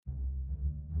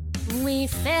when we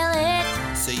fill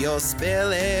it. So you'll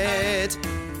spill it.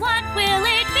 What will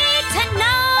it be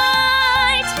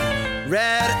tonight?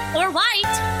 Red Or white?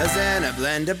 as in a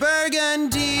blend of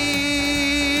burgundy.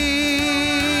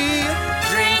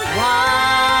 Drink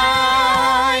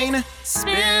Wine.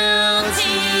 Spill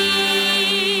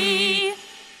tea.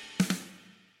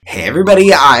 Hey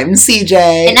everybody, I'm CJ.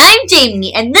 And I'm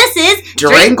Jamie, and this is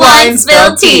Drink Wine,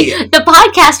 Spill Tea. the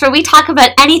podcast where we talk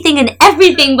about anything and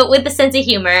everything but with a sense of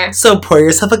humor. So pour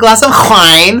yourself a glass of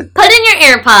wine Put in your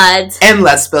AirPods. and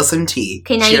let's spill some tea.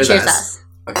 Okay, now you cheers us.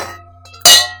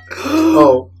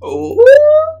 Oh.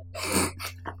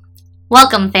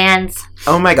 Welcome, fans.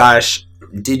 Oh my gosh.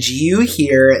 Did you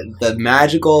hear the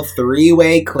magical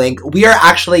three-way clink?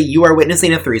 You are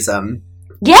witnessing a threesome.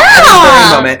 Yeah! At this very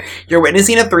moment, you're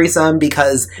witnessing a threesome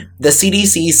because the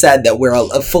CDC said that we're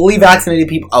a fully vaccinated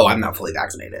people. Oh, I'm not fully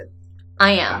vaccinated.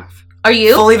 I am. Are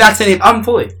you? Fully vaccinated. I'm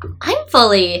fully. I'm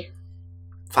fully.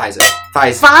 Pfizer.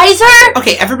 Pfizer?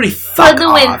 Okay, everybody fuck the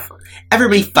off.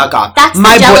 Everybody fuck off. That's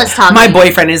the jealous talking. My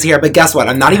boyfriend is here, but guess what?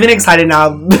 I'm not even excited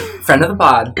now. Friend of the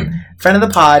pod. Friend of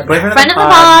the pod. Boyfriend Friend of the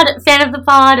pod. Fan of the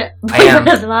pod. Boyfriend am.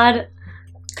 of the pod.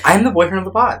 I am the boyfriend of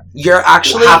the pod. You're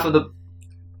actually half of the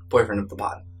boyfriend of the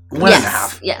pod. one and a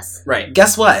half. Yes. Right.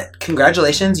 Guess what?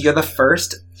 Congratulations. You're the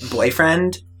first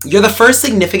boyfriend. You're the first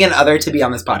significant other to be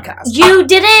on this podcast. You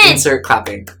didn't. Insert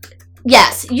clapping.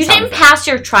 Yes, you Sound didn't effect. pass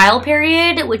your trial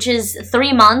period, which is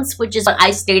 3 months, which is what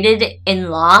I stated in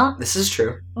law. This is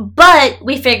true. But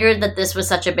we figured that this was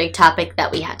such a big topic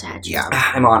that we had to have you. Yeah.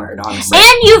 I'm honored, honestly.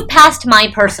 And you've passed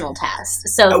my personal test,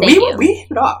 so thank you. We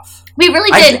hit it off. We really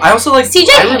did. I also like.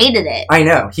 CJ hated it. I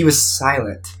know. He was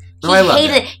silent. He No, I loved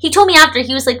hated it. He told me after,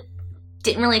 he was like,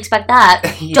 didn't really expect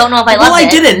that. Yeah. Don't know if I Well, loved I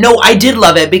it. didn't. No, I did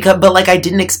love it but I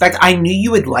didn't expect. I knew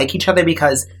you would like each other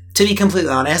because, to be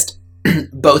completely honest,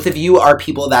 both of you are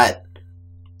people that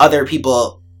other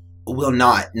people will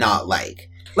not like.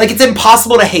 Like, it's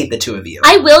impossible to hate the two of you.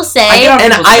 I will say, I get on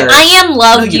and people's I- nerves. I am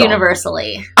loved No, you don't.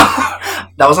 universally.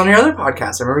 That was on your other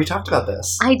podcast. I remember we talked about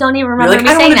this. I don't even You're remember like, me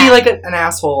I don't saying want to that. be like an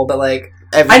asshole, but like,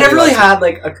 Everybody I never really loves had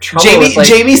like a trouble Jamie. with like.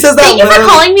 Jamie says that. Thank you for literally-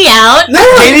 calling me out.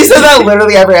 Jamie says that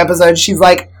literally every episode. She's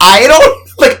like, I don't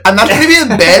like. I'm not trying to be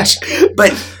a bitch,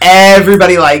 but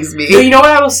everybody likes me. You know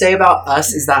what I will say about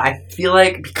us is that I feel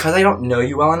like because I don't know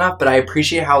you well enough, but I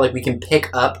appreciate how like we can pick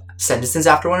up sentences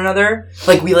after one another.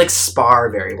 Like we like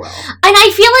spar very well. And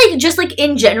I feel like, just like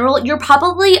in general, you're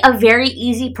probably a very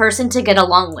easy person to get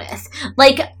along with.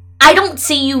 Like, I don't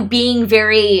see you being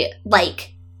very, like,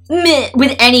 meh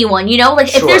with anyone, you know? Like,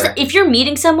 Sure. if you're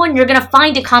meeting someone, you're gonna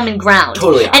find a common ground.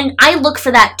 Totally. And I look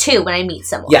for that, too, when I meet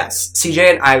someone. Yes,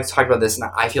 CJ and I have talked about this, and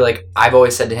I feel like I've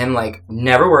always said to him like,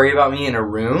 never worry about me in a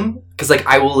room because like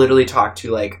I will literally talk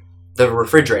to like the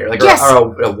refrigerator, like Yes.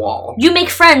 or a wall. You make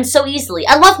friends so easily.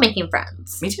 I love making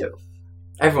friends. Me too.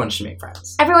 Everyone should make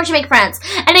friends. Everyone should make friends.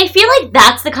 And I feel like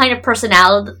that's the kind of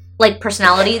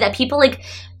personality that people, like,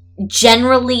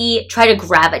 generally try to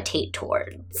gravitate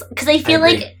towards. Because I feel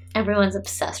agree. like everyone's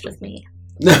obsessed with me.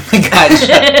 Oh my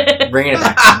gosh. Bringing it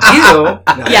back to you. No,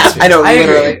 Yeah. that's me. I know, agree.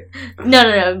 literally.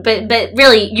 No. But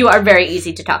really, you are very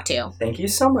easy to talk to. Thank you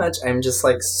so much. I'm just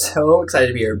like so excited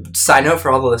to be here. Side note for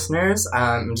all the listeners,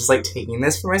 I'm just like taking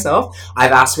this for myself.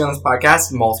 I've asked to be on this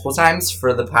podcast multiple times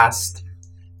for the past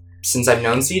since I've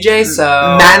known CJ. So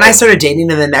Matt and I started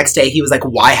dating, and the next day he was like,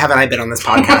 "Why haven't I been on this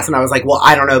podcast?" And I was like, "Well,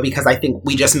 I don't know because I think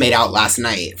we just made out last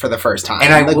night for the first time."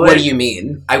 And I like, would- what do you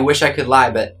mean? I wish I could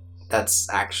lie, but that's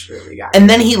actually yeah. And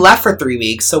then he left for 3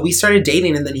 weeks, so we started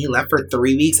dating, and then he left for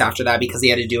 3 weeks after that because he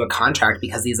had to do a contract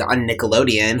because he's on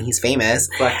Nickelodeon. He's famous.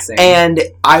 flexing. And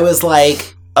I was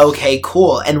like, okay,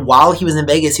 cool. And while he was in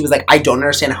Vegas, he was like, I don't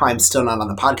understand how I'm still not on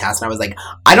the podcast. And I was like,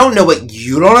 I don't know what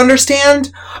you don't understand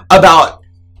about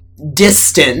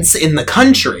distance in the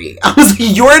country. I was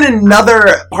like, you're in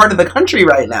another part of the country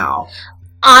right now.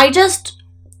 I just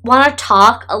want to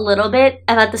talk a little bit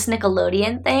about this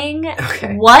Nickelodeon thing.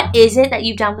 Okay. What is it that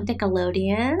you've done with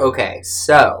Nickelodeon? Okay,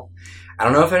 so I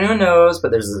don't know if anyone knows,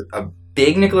 but there's a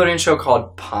big Nickelodeon show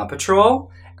called Paw Patrol,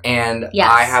 and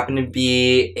Yes. I happen to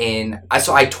be in.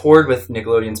 So I toured with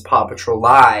Nickelodeon's Paw Patrol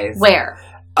Live. Where?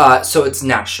 So it's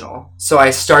national. So I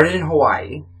started in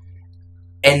Hawaii,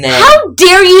 and then How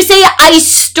dare you say I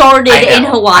started I know, in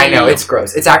Hawaii? I know, it's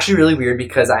gross. It's actually really weird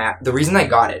because the reason I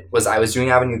got it was I was doing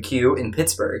Avenue Q in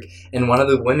Pittsburgh, and one of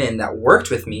the women that worked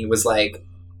with me was like,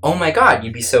 "Oh my god,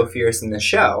 you'd be so fierce in this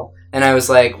show." And I was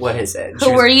like, "What is it?"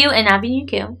 Who were you in Avenue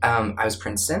Q? I was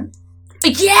Princeton.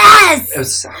 Yes! It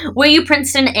was Were you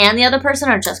Princeton and the other person,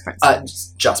 or just Princeton?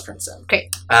 just Princeton.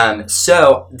 Great.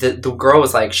 So the girl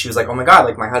was like, she was like, "Oh my god,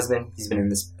 like my husband, he's been in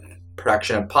this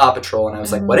production of Paw Patrol. And I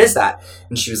was like, what is that?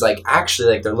 And she was like,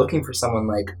 actually, like, they're looking for someone,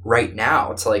 like, right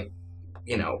now to, like,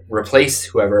 you know, replace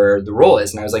whoever the role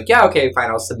is. And I was like, yeah, okay, fine,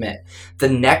 I'll submit. The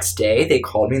next day, they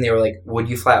called me and they were like, would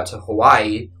you fly out to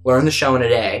Hawaii, learn the show in a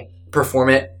day, perform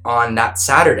it on that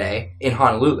Saturday in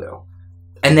Honolulu?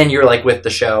 And then you're, like, with the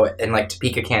show in, like,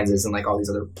 Topeka, Kansas, and, like, all these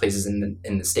other places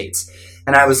in the States.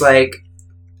 And I was like,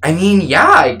 I mean, yeah,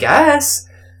 I guess.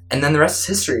 And then the rest is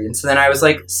history. And so then I was,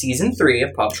 like, season 3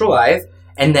 of Paw Patrol Live,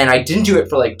 and then I didn't do it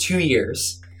for, like, 2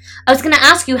 years. I was going to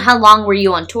ask you, how long were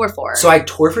you on tour for? So I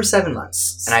toured for 7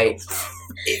 months, and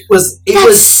it was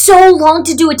so long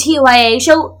to do a TYA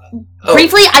show. Oh.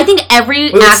 Briefly, I think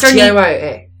every actor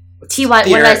TYA. What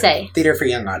did I say? Theater for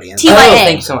Young Audience. TYA. Oh,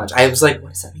 thank you so much. I was like,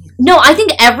 what does that mean? No, I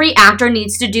think every actor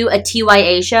needs to do a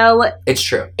TYA show. It's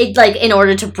true. In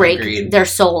order to break their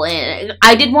soul in.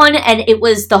 I did one, and it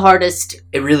was the hardest.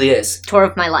 It really is. Tour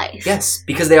of my life. Yes,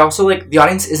 because they also, like, the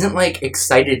audience isn't, like,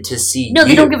 excited to see. No,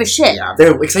 they don't give a shit. Yeah.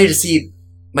 They're excited to see,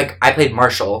 like, I played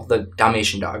Marshall, the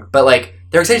Dalmatian dog, but, like,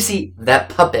 they're excited to see that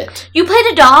puppet. You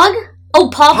played a dog? Oh,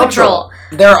 Paw Patrol.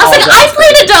 They're I was like, I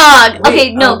played a dog! Wait,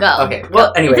 okay, no, go. Okay,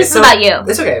 well, anyway. This is about you.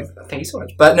 It's okay. Thank you so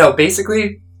much. But, no,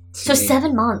 basically... So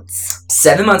 7 months.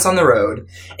 7 months on the road.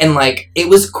 And, like, it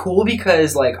was cool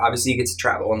because, like, obviously you get to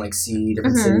travel and, like, see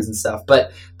different cities and stuff.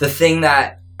 But the thing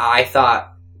that I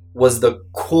thought was the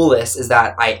coolest is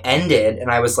that I ended and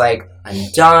I was like,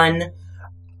 I'm done.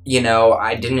 You know,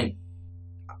 I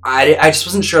just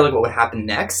wasn't sure, like, what would happen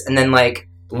next. And then, like,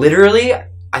 literally...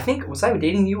 I think, was I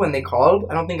dating you when they called?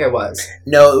 I don't think I was.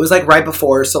 No, it was, like, right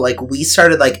before, so, like, we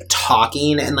started, like,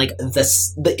 talking, and, like,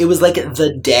 it was, like,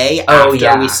 the day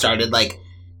after we started, like,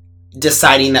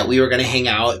 deciding that we were going to hang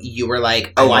out. You were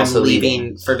like, I'm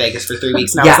leaving for Vegas for 3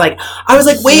 weeks, and I was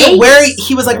like, wait, where?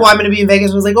 He was like, well, I'm going to be in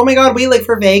Vegas, and I was like, oh my god, wait, like,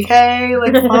 for vacay?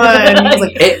 Like, fun. And he was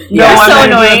like, I'm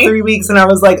going to 3 weeks, and I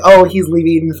was like, oh, he's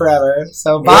leaving forever,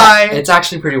 so bye. Yeah, it's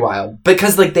actually pretty wild.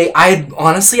 Because, like,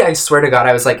 I swear to God,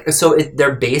 I was like, so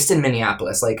they're based in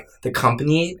Minneapolis. Like, the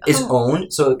company is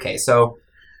owned, so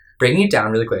breaking it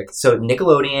down really quick. So,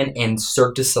 Nickelodeon and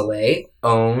Cirque du Soleil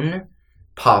own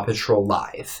Paw Patrol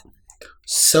Live.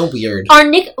 So weird.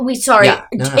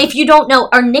 If you don't know,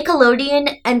 are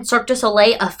Nickelodeon and Cirque du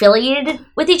Soleil affiliated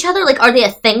with each other? Like, are they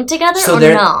a thing together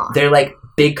They're like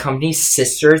big company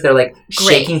sisters. They're like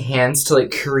shaking hands to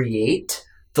like create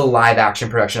the live action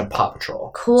production of Paw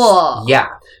Patrol. Cool. Yeah.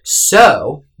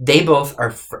 So they both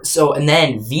are. And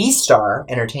then V-Star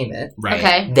Entertainment. Right.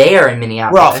 Okay. They are in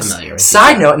Minneapolis. We're all familiar with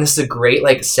Side note, and this is a great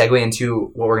like segue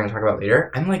into what we're going to talk about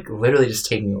later. I'm like literally just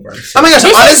taking over. Oh my gosh!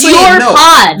 This honestly, is your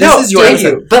pod. This is your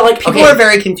episode. But like people are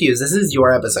very confused. This is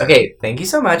your episode. Okay, thank you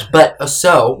so much. But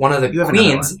so one of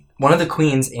the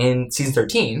queens in season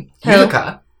 13,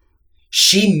 Yumika,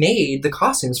 she made the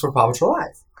costumes for Paw Patrol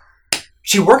Live.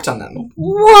 She worked on them.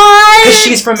 What? Because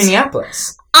she's from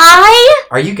Minneapolis.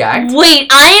 Are you gagged? Wait,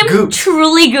 I am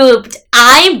truly gooped.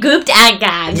 I am gooped and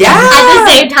gagged. Yeah. At the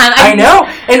same time. I know.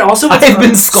 And also, I've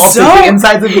been sculpted. The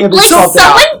insides of me have been sculpted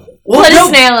someone put a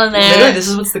snail in there. Literally, this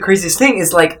is what's the craziest thing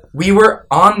is, like, we were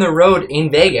on the road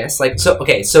in Vegas. Like,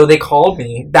 so they called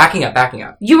me. Backing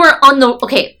up. You were on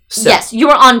yes, you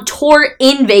were on tour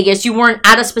in Vegas. You weren't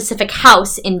at a specific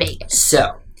house in Vegas.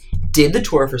 So, did the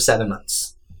tour for 7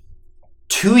 months.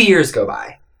 2 years go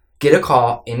by. Get a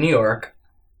call in New York.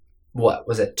 What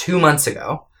was it? 2 months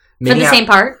ago. For the same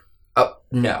part? Oh,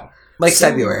 no. Like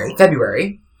February.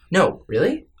 February? No,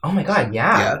 really? Oh my god,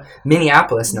 yeah.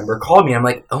 Minneapolis number called me. I'm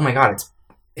like, oh my god,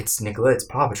 it's Nickelodeon, it's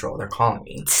Paw Patrol. They're calling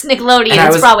me. It's Nickelodeon. I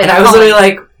was literally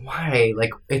like, why?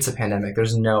 Like, it's a pandemic.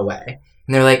 There's no way.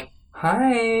 And they're like,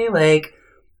 hi, like,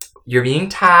 you're being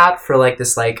tapped for like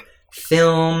this like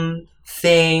film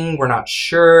thing. We're not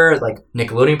sure. Like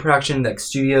Nickelodeon production, like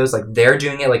studios, like they're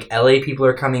doing it. Like LA people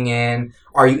are coming in.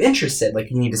 Are you interested? Like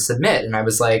you need to submit. And I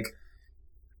was like,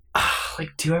 like,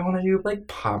 do I want to do like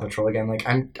Paw Patrol again? Like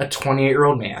I'm a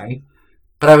 28-year-old man,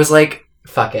 but I was like,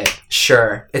 fuck it,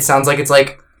 sure. It sounds like it's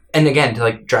like, and again to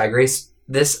like drag race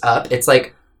this up, it's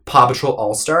like Paw Patrol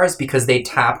All Stars because they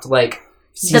tapped like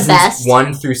seasons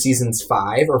 1 through seasons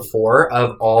 5 or 4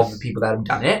 of all the people that have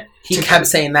done it. He kept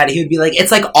saying that. He would be like,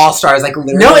 it's like All Stars. Like,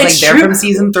 literally, no, it's like, they're from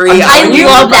season 3. I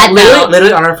love that.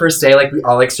 Literally on our first day, like, we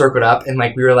all, like, circled up, and,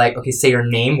 like, we were like, okay, say your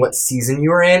name, what season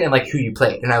you were in, and, like, who you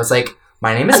played. And I was like,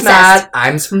 my name is Matt.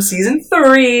 I'm from season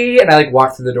 3. And I, like,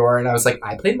 walked through the door, and I was like,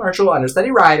 I played Marshall, understudy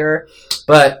writer.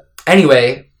 But,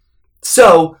 anyway,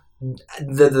 so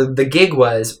the gig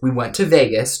was, we went to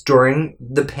Vegas during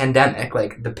the pandemic,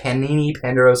 like, the Panini,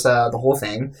 Pandarosa, the whole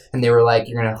thing. And they were like,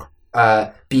 you're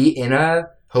gonna be in a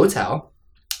hotel.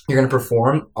 You're going to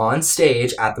perform on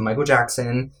stage at the Michael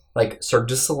Jackson like Cirque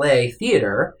du Soleil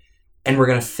theater, and we're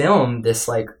gonna film this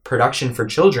like production for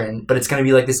children, but it's gonna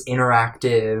be like this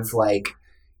interactive like,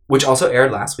 which also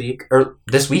aired last week or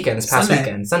this past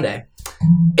weekend, Sunday.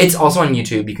 It's also on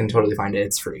YouTube. You can totally find it.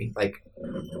 It's free. Like,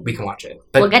 we can watch it.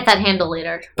 But, We'll get that handle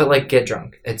later. But like, get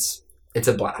drunk. It's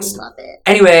a blast. Love it.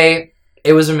 Anyway,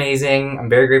 it was amazing. I'm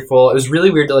very grateful. It was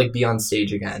really weird to like be on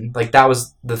stage again. Like, that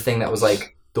was the thing that was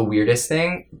like the weirdest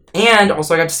thing. And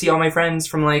also I got to see all my friends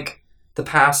from like the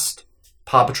past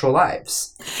Paw Patrol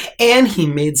lives. And he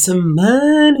made some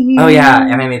money. Oh yeah,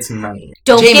 and I made some money.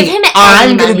 Don't Jamie, give him any I'm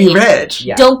money. gonna be rich.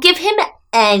 Yeah. Don't give him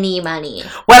any money.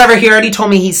 Whatever, he already told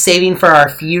me he's saving for our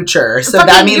future, so Fucking,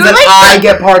 that means you're that like I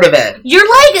get part of it. You're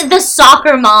like the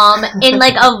soccer mom in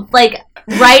like a like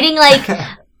riding like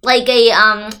a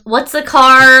what's the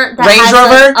car that Range has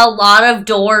Rover? a lot of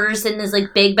doors and is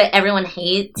like big but everyone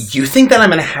hates? You think that I'm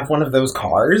gonna have one of those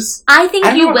cars? I think I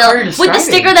don't you know what car will you're with the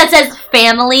describing. sticker that says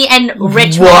family and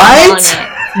rich What? mom on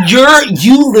it.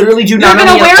 You literally do You're not know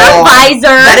gonna me wear at a all. visor.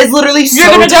 That is literally so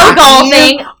You're gonna go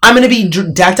tacky. golfing. I'm gonna be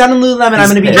decked out in Lululemon. I'm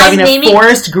gonna be pissed. driving I'm a naming-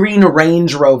 forest green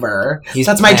Range Rover. He's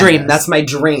That's my planned dream. this. That's my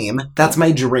dream. That's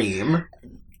my dream.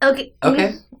 Okay.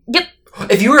 Okay. Yep.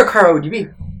 If you were a car, what would you be?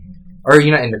 Or are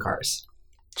you not into cars?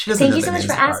 She doesn't Thank know you the so much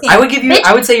names for of cars. asking. I would give you. Bitch.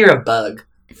 I would say you're a bug.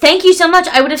 Thank you so much.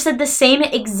 I would have said the same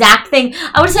exact thing.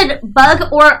 I would have said bug,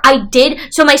 or I did.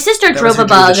 So my sister That was drove her a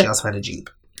dream, but bug. She also had a Jeep.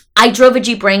 I drove a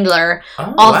Jeep Wrangler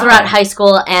Oh, all wow. throughout high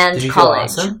school and Did you feel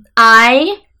college. awesome?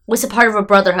 I was a part of a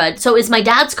brotherhood. So it was my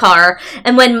dad's car.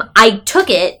 And when I took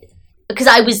it, because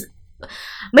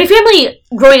my family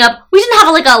growing up, we didn't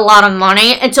have like a lot of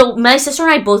money. And so my sister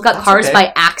and I both got That's cars okay.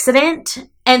 by accident.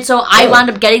 And so I Oh. wound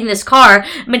up getting this car.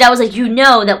 My dad was like, you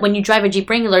know that when you drive a Jeep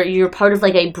Wrangler, you're part of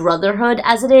like a brotherhood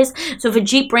as it is. So if a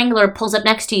Jeep Wrangler pulls up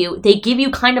next to you, they give you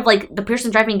kind of like, the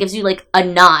person driving gives you like a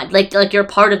nod. Like you're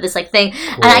part of this like thing.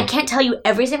 And I can't tell you,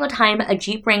 every single time a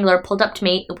Jeep Wrangler pulled up to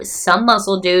me, it was some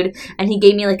muscle dude, and he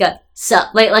gave me like a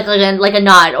like a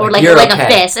nod or Like, you're like okay. a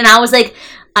fist, and I was like,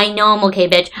 I know I'm okay,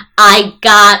 bitch. I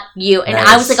got you. And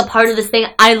I was Nice. like a part of this thing.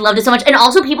 I loved it so much. And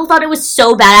also people thought it was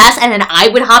so badass, and then I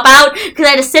would hop out because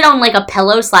I had to sit on like a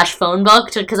pillow/phone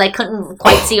book because I couldn't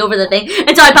quite see over the thing.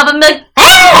 And so I pop up and be like,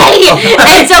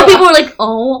 hey! And so people were like,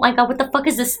 oh my god, what the fuck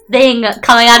is this thing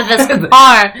coming out of this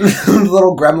car?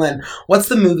 Little gremlin. What's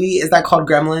the movie? Is that called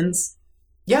Gremlins?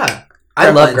 Yeah, I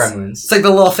love Gremlins. Gremlins. It's like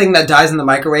the little thing that dies in the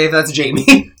microwave. That's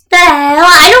Jamie. The hell?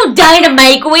 I don't die in a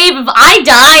microwave. If I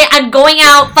die, I'm going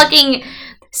out fucking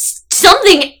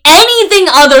anything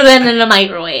other than in a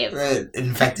microwave.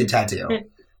 Infected tattoo.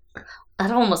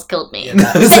 That almost killed me.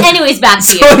 Yeah. But anyways, back to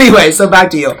So you. anyway, so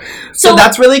back to you. So So,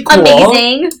 that's really cool.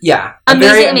 Amazing. Yeah, Amazing, I'm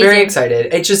very amazing.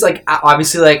 excited. It's just like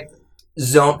obviously like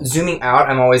zooming out.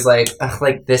 I'm always like, ugh,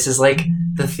 like this is like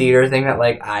the theater thing that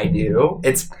like I do.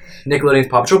 It's Nickelodeon's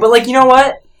Paw Patrol, but like you know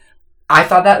what? I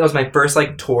thought that was my first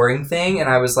like touring thing, and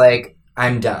I was like,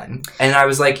 I'm done. And I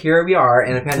was like, here we are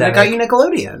in a And I pandemic. got you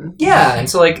Nickelodeon. Yeah, and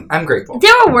so like I'm grateful.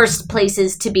 There are worse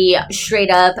places to be, straight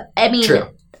up. I mean, True.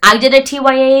 I did a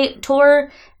TYA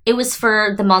tour. It was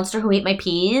for The Monster Who Ate My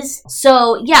Peas.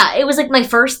 So, yeah, it was like my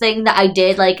first thing that I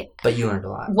did, like, But you learned a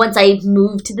lot. once I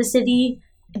moved to the city.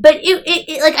 But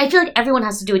it like, I feel like everyone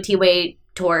has to do a TYA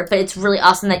tour, but it's really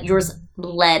awesome that yours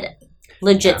led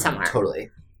legit Yeah, somewhere.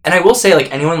 Totally. And I will say,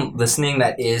 like, anyone listening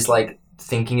that is, like,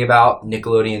 thinking about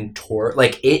Nickelodeon tour,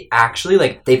 like, it actually,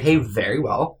 like, they pay very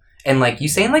well. And, like, you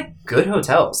stay in, like, good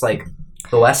hotels. Like,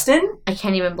 the Westin? I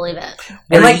can't even believe it.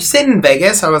 When like- you stayed in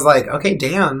Vegas, I was like, okay,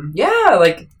 damn. Yeah,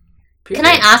 like... Can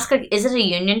I ask, like, is it a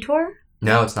union tour?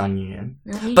 No, it's non-union.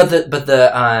 No, But the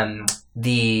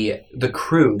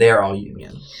crew, they are all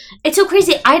union. it's so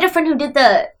crazy. I had a friend who did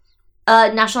the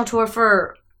national tour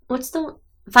for,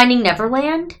 Finding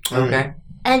Neverland? Okay.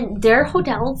 And their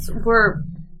hotels were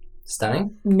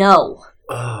Stunning? no.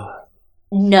 Ugh.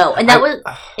 No. And and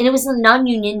it was a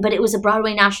non-union, but it was a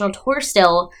Broadway national tour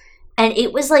still. And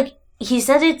it was like, he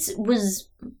said it was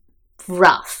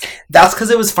rough. That's because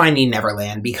it was Finding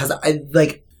Neverland. Because I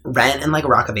like Rent and like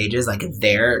Rock of Ages, like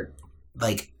their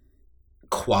like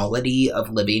quality of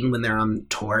living when they're on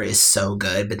tour is so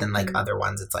good. But then like other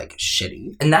ones, it's like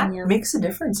shitty. And that Yeah. makes a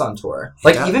difference on tour.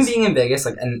 Like, does. even being in Vegas,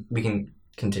 like, and we can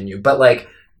continue, but, like,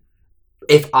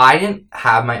 if I didn't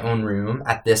have my own room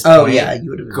at this Oh point, yeah, you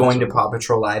would have been going to Paw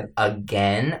Patrol Live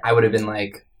again, I would have been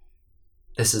like,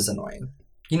 this is annoying.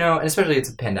 You know, and especially it's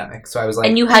a pandemic, so I was like,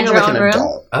 And you had your like own an room?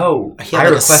 adult. oh, He had, I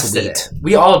like, a requested suite. it.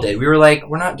 We all did. We were like,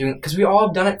 we're not doing, because we all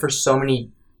have done it for so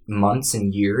many months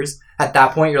and years. At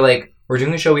that point, you're like, we're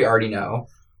doing a show we already know.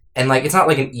 And, like, it's not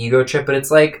like an ego trip, but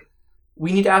it's like,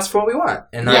 we need to ask for what we want.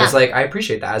 And I Yeah. was like, I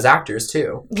appreciate that as actors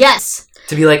too. Yes.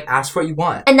 To be like, ask for what you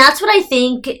want. And that's what I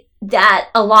think that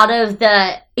a lot of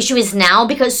the issue is now,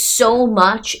 because so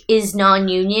much is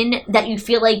non-union that you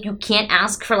feel like you can't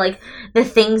ask for like the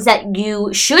things that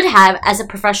you should have as a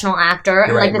professional actor,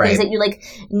 and like the things that you like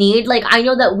need. Like I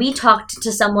know that we talked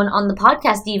to someone on the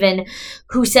podcast even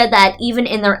who said that even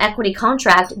in their equity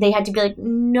contract they had to be like,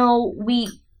 no,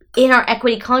 in our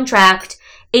equity contract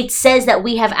it says that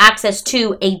we have access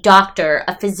to a doctor,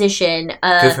 a physician,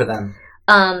 Good for them.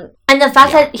 and the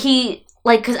fact that he,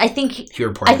 like, because I think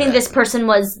this person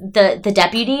was the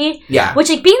deputy. Yeah. Which,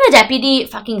 like, being the deputy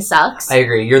fucking sucks. I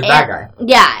agree. You're the bad guy.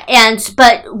 Yeah,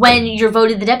 but when you're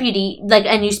voted the deputy, like,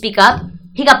 and you speak up,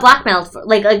 he got blackmailed,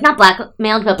 like not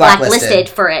blackmailed, but blacklisted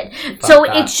for it. So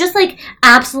it's just, like,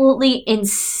 absolutely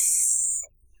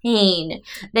insane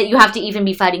that you have to even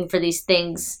be fighting for these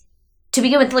things to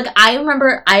begin with. Like, I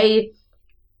remember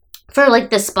for, like,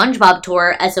 the SpongeBob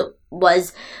tour, as it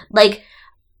was, like,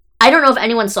 I don't know if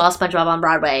anyone saw SpongeBob on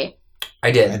Broadway.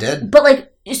 I did. But,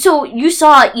 like, so you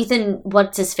saw Ethan,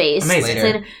 what's-his-face?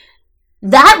 Amazing.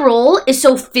 That role is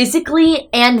so physically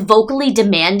and vocally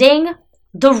demanding.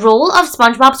 The role of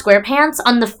SpongeBob SquarePants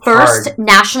on the first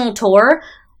national tour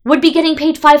would be getting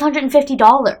paid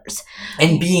 $550.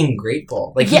 And being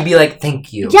grateful. Like, he'd be like,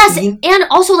 thank you. Yes, and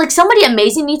also, like, somebody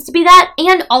amazing needs to be that.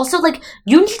 And also, like,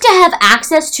 you need to have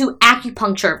access to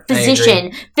acupuncture,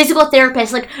 physician, physical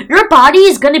therapist. Like, your body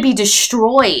is going to be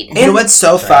destroyed. You know what's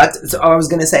so fucked? So I was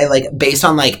going to say, like, based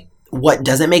on, like, what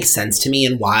doesn't make sense to me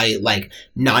and why, like,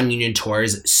 non-union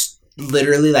tours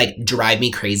literally, like, drive me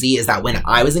crazy is that when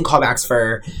I was in callbacks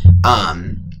for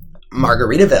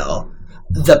Margaritaville,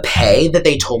 the pay that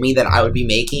they told me that I would be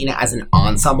making as an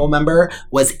ensemble member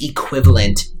was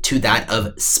equivalent to that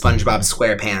of SpongeBob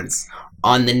SquarePants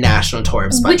on the national tour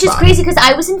of SpongeBob. Which is crazy because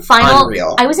I was in final.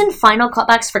 Unreal. I was in final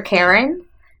callbacks for Karen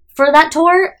for that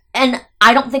tour, and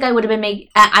I don't think I would have been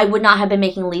I would not have been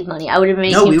making lead money. I would have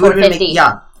been making $450.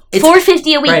 Yeah,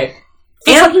 $450 a week. Right.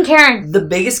 For fucking Karen. The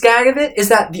biggest gag of it is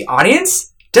that the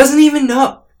audience doesn't even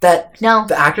know that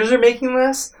the actors are making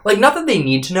less. Like, not that they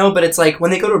need to know, but it's like when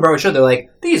they go to a Broadway show, they're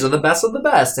like, these are the best of the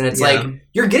best. And it's like,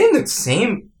 you're getting the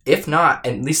same, if not,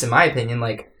 at least in my opinion,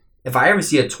 like, if I ever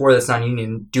see a tour that's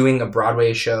non-union doing a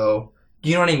Broadway show,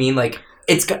 you know what I mean? Like,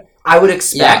 I would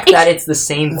expect that it's the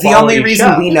same quality. The only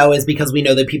reason we know is because we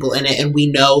know the people in it, and we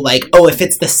know, like, oh, if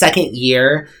it's the second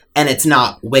year and it's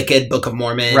not Wicked, Book of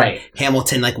Mormon,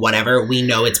 Hamilton, like, whatever, we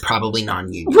know it's probably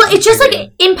non-union. Well, it's just,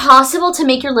 like, impossible to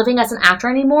make your living as an actor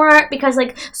anymore because,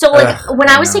 like, so, like, when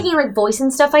I was taking, like, voice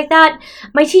and stuff like that,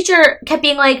 my teacher kept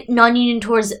being, like, non-union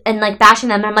tours and, like, bashing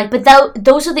them, and I'm like, but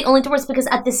those are the only tours because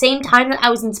at the same time that I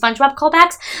was in SpongeBob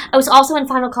callbacks, I was also in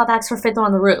final callbacks for Fiddler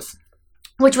on the Roof,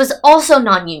 which was also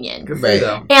non-union. Good for you,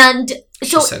 though. And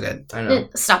so... She's so good. I know.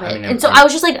 Stop it. And so I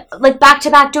was just, like,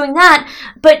 back-to-back doing that.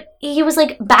 But he was,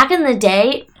 like, back in the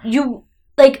day, you,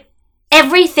 like,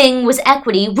 everything was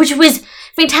equity, which was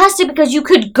fantastic because you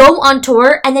could go on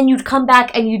tour and then you'd come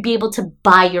back and you'd be able to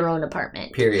buy your own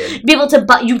apartment. Period. Be able to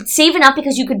buy... You'd save enough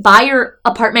because you could buy your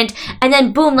apartment and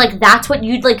then, boom, like, that's what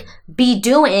you'd, like, be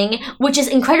doing, which is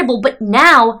incredible. But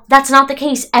now, that's not the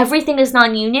case. Everything is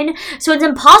non-union, so it's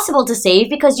impossible to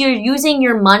save because you're using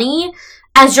your money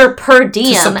as your per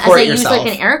diem, as I use, like,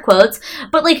 in air quotes.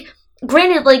 But, like,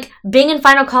 granted, like, being in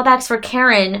final callbacks for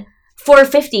Karen,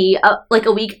 $450 like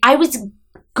a week, I was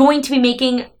going to be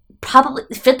making probably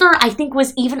Fiddler, I think,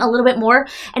 was even a little bit more,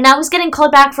 and I was getting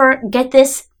called back for, get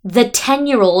this, the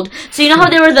 10-year-old. So you know how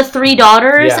there were the 3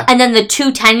 daughters and then the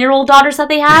 2 10-year-old daughters that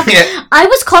they have? I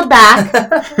was called back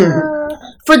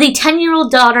for the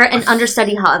 10-year-old daughter and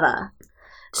understudy Hava.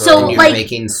 So, and like,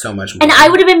 making so much more. And I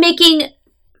would have been making,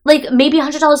 like, maybe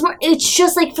 $100 more. It's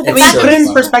just, like, for the fact that... Put it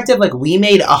in perspective, like, we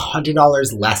made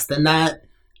 $100 less than that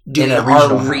doing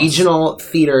our regional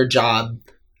theater job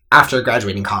after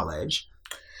graduating college.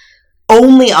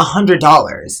 Only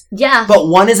 $100. Yeah. But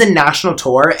one is a national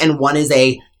tour and one is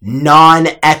a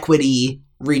non-equity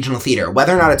regional theater.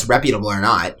 Whether or not it's reputable or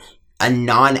not, a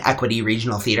non-equity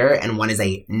regional theater and one is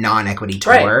a non-equity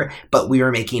tour. Right. But we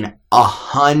were making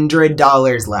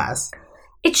 $100 less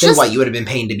than what you would have been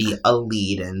paying to be a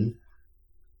lead in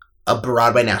a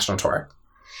Broadway national tour.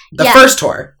 The first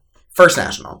tour. First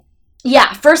national.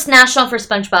 Yeah, first national for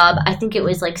SpongeBob. I think it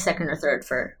was like second or third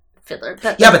for Fiddler.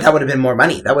 But that would have been more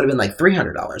money. That would have been like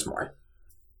 $300 more.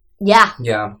 Yeah.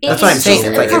 Yeah. That's what I'm saying.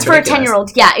 It's like, for a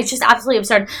 10-year-old. Yeah, it's just absolutely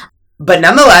absurd. But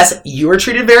nonetheless, you were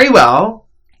treated very well.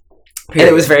 And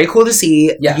it was very cool to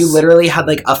see. Yes. You literally had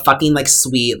like a fucking like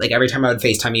suite. Like every time I would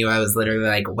FaceTime you, I was literally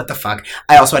like, what the fuck?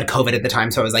 I also had COVID at the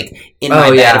time, so I was like in my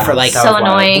bed for like So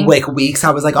annoying. like weeks.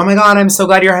 I was like, oh my god, I'm so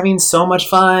glad you're having so much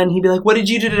fun. He'd be like, what did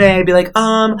you do today? I'd be like,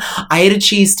 I ate a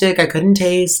cheese stick. I couldn't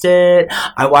taste it.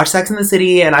 I watched Sex and the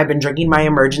City, and I've been drinking my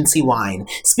emergency wine.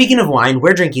 Speaking of wine,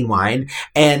 we're drinking wine,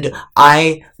 and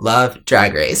I love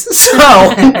Drag Race. So,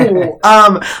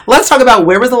 let's talk about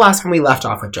where was the last time we left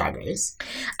off with Drag Race?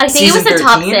 I think it was the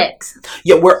top 6.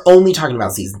 Yeah, we're only talking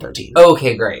about season 13.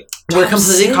 Okay, great. We're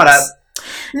completely 6? caught up.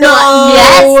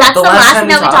 Yes, that's the last thing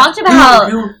that we talked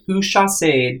about. Who chassed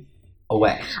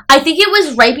away? I think it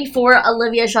was right before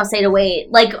Olivia chassed away.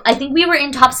 Like, I think we were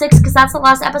in top 6 because that's the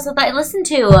last episode that I listened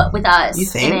to with us. You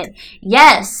think? In it.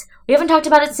 Yes. We haven't talked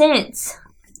about it since.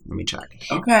 Let me check.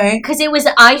 Okay. Because it was,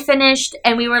 I finished,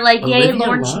 and we were like, yay, Olivia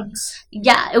Lauren. Lux?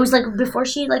 Yeah, it was like before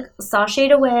she, like,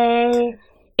 sashayed away.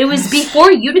 It was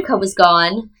before Utica was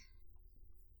gone.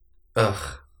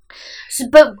 Ugh. So,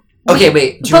 but Okay,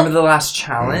 wait. Do you remember the last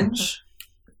challenge?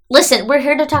 listen, we're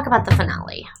here to talk about the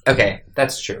finale. Okay,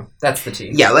 that's true. That's the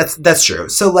tea. Yeah, that's true.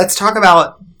 So let's talk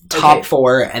about top Okay.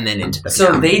 4 and then into the So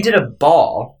finale. they did a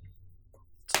ball,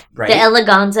 right? The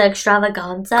Eleganza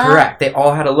Extravaganza. Correct. They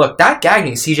all had a look. That gagged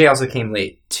me. CJ also came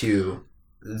late to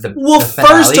the Well, the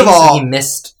finale, first of so all- he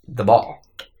missed the ball.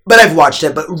 But I've watched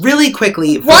it. But really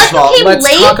quickly, What? first of all, You came let's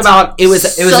late? talk about it was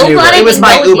So an Uber. glad I It was didn't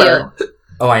my go with Uber.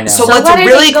 Oh, I know. So So let's glad I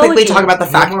really didn't go quickly with talk you. about the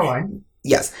You want fact. more wine?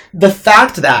 Yes, the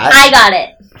fact that I got it.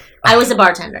 I was a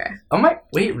bartender. Oh my!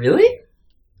 Wait, really?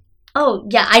 Oh,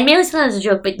 yeah. I mainly said that as a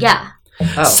joke, but yeah.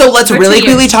 Oh. So let's For really 2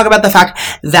 quickly years. talk about the fact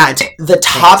that the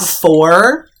top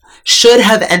 4 should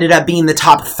have ended up being the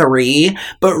top 3,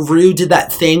 but Rue did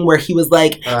that thing where he was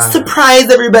like,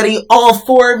 surprise everybody, all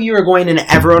 4 of you are going, and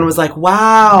everyone was like,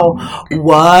 wow,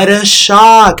 what a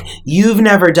shock. You've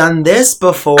never done this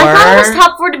before. I thought it was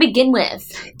top 4 to begin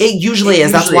with. It usually It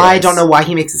is. That's usually why I is. don't know why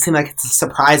he makes it seem like it's a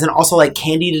surprise, and also like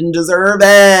Candy didn't deserve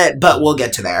it, but we'll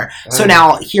get to there. So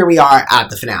now here we are at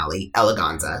the finale,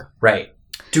 Eleganza. Right.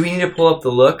 Do we need to pull up the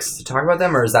looks to talk about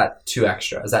them, or is that too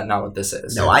extra? Is that not what this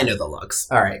is? No, I know the looks.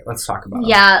 All right, let's talk about them.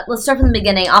 Yeah, let's start from the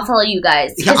beginning. I'll follow you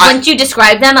guys. Yeah, Because once you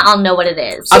describe them, I'll know what it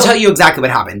is. I'll tell you exactly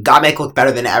what happened. Gottmik looked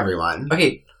better than everyone.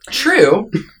 Okay, true,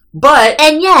 but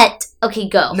And yet, okay,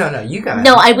 go. no, you got it.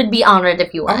 No, I would be honored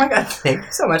if you were. Oh my god, thank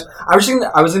you so much. I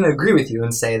was gonna agree with you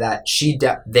and say that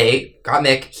they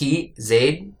Gottmik, he,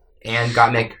 Zayd, and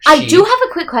Gottmik, she. I do have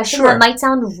a quick question Sure. that might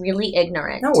sound really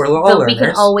ignorant. No, we're all but learners. we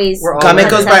can always. We're all Gottmik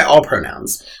learners. goes by all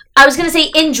pronouns. I was gonna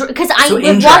say because So I've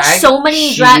in watched drag, so many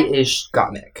she drag. is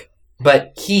Gottmik,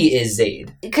 but he is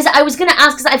Zayd. Because I was gonna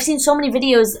ask, because I've seen so many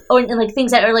videos or like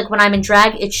things that are like when I'm in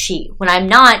drag, it's she. When I'm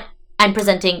not, I'm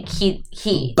presenting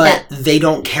he. But they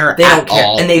don't care They at don't care.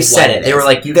 all And they've what said it. They is. were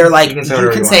like, they're like, you you can say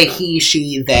whatever can you say want. he,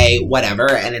 she, they, whatever,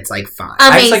 and it's like fine. I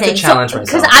Amazing. just like to challenge myself,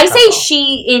 Because I say that's all.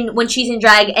 she when she's in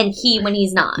drag and he when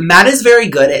he's not. Matt is very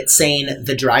good at saying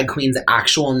the drag queen's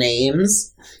actual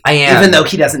names, I am. even though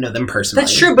he doesn't know them personally.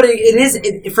 That's true, but it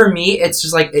is for me. It's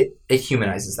just like it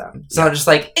humanizes them. It's not just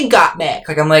like it got me.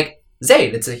 Like I'm like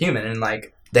Zayd. It's a human, and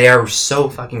like they are so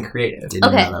fucking creative. Didn't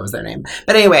Okay. know that was their name.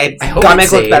 But anyway, I hope Gottmik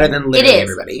it's looked Zayd. better than literally is.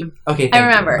 everybody. Okay, I thank you.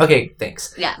 remember. Okay,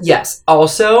 thanks. Yeah. Yes.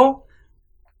 Also,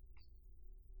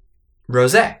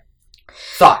 Rose.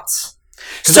 Thoughts.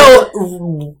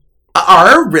 So,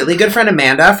 our really good friend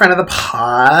Amanda, friend of the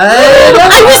pod,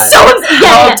 I was so upset.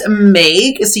 Yeah. helped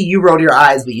make. See, you rolled your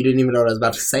eyes, but you didn't even know what I was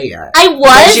about to say yet. I Then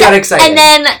was. she got excited. And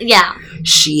then, yeah.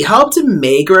 She helped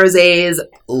make Rosé's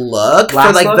look Last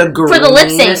for like look? the green For the lip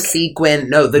sync. sequin.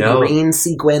 No, the No. green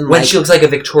sequin. when like, she looks like a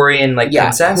Victorian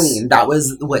princess. queen. That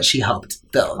was what she helped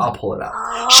build. I'll pull it up.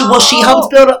 She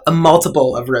helped build a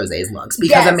multiple of Rosé's looks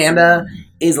because Yes. Amanda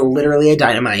is literally a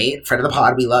dynamite friend of the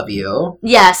pod. We love you.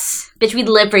 Yes. Bitch, we'd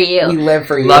live for We you. live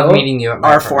for you. Love meeting you at my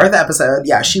Our apartment. 4th episode.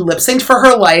 Yeah, she lip synced for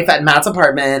her life at Matt's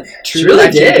apartment. She really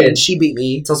legend. did. She beat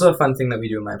me. It's also a fun thing that we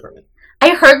do in my apartment.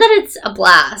 I heard that it's a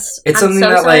blast. It's I'm something so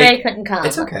that, sorry like, I couldn't come.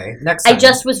 It's okay. Next time. I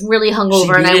just was really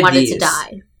hungover and I needed wanted these. to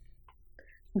die.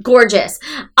 Gorgeous.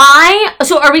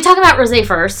 So are we talking about Rosé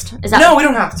first? Is that No, we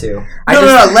don't have to.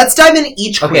 No. Let's dive in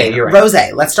each queen. Okay, you're right.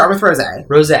 Rosé. Let's start with Rosé.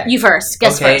 Rose. You first.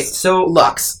 Guess Okay, first. so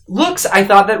Looks. looks, I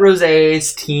thought that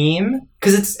Rosé's team,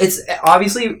 because it's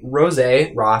obviously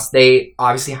Rosé, Ross, they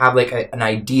obviously have like an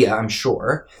idea, I'm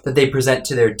sure, that they present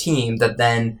to their team that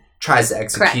then tries to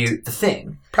execute the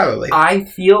thing. Probably. I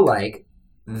feel like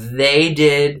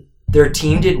their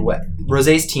team did what,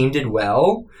 Rosé's team did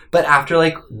well, but after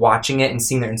like watching it and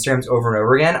seeing their Instagrams over and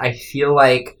over again, I feel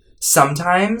like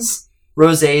sometimes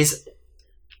Rosé's,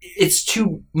 it's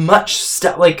too much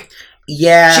stuff, like,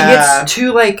 Yeah. She gets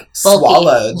too like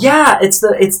swallowed. Yeah, it's the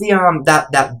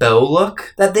that bow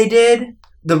look that they did,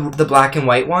 the black and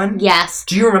white one. Yes.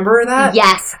 Do you remember that?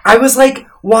 Yes. I was like,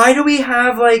 why do we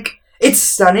have like, it's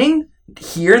stunning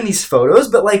here in these photos,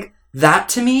 but like that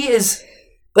to me is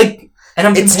like,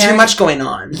 and it's too much going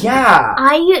on. Yeah.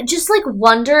 I just like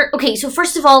wonder. Okay, so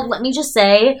first of all, let me just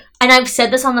say, and I've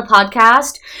said this on the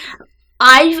podcast,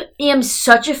 I am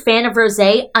such a fan of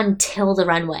Rosé until the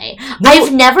runway. No.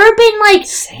 I've never been like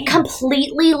Same.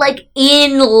 completely like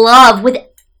in love with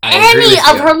I agree any with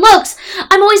of you. her looks.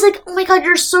 I'm always like, oh my god,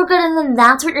 you're so good, and then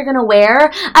that's what you're gonna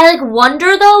wear. I like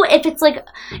wonder though if it's like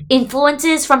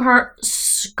influences from her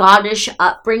Scottish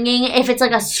upbringing, if it's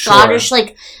like a Scottish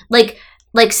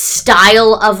like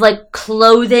style of like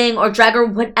clothing or drag or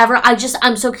whatever.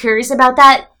 I'm so curious about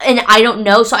that, and I don't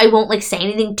know, so I won't like say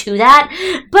anything to that.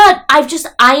 But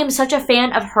I am such a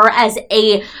fan of her as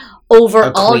a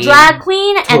overall queen. drag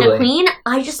queen and Totally. a queen.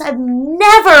 I've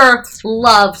never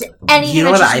loved anything You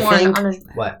know that what she's I worn think? on a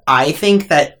What? I think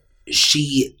that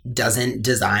she doesn't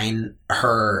design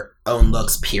her own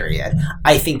looks, period.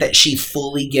 I think that she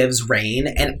fully gives reign,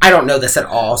 and I don't know this at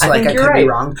all, so I like think I you're could be right.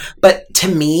 wrong. But to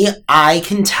me, I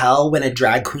can tell when a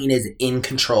drag queen is in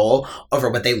control over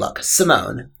what they look.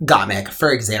 Simone, Gottmik,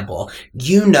 for example,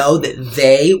 you know that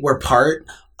they were part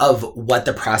of what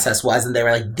the process was, and they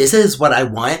were like, this is what I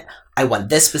want. I want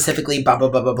this specifically, blah, blah,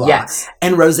 blah, blah, blah. Yes.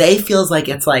 And Rosé feels like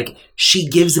it's like she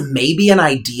gives maybe an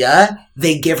idea,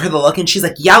 they give her the look, and she's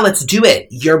like, yeah, let's do it.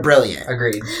 You're brilliant.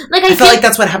 Agreed. like I I feel like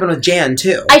that's what happened with Jan,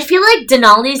 too. I feel like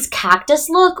Denali's cactus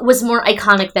look was more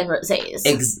iconic than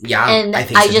Rosé's. Yeah, and I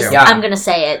think so, too. Yeah. I'm gonna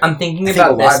say it. I'm thinking I think a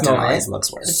about lot this of moment. Denali's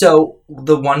looks worse. So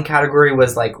the one category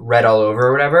was like red all over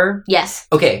or whatever. Yes.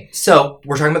 Okay, so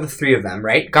we're talking about the three of them,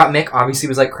 right? Gottmik obviously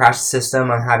was like Crash System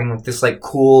on having like this like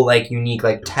cool, like unique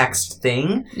like text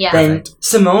thing. Yeah. Then Perfect.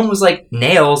 Simone was like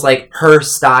nails, like her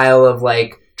style of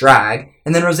like drag.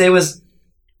 And then Rosé was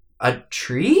a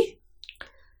tree?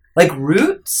 Like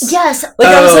roots? Yes. Like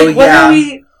I was Oh, like, what yeah. are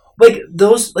we like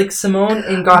those like Simone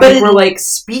and But Gottmik it- were like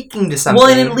speaking to something.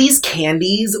 Well, and at least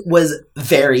Candy's was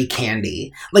very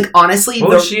candy. Like, honestly,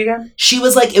 what was she again? she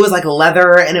was like, it was like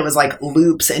leather, and it was like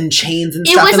loops and chains and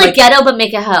It stuff. was and like ghetto, but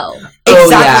make it hoe. Oh,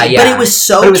 Exactly, yeah, but yeah. it was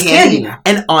so But it was candy. candy.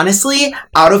 And honestly,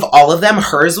 out of all of them,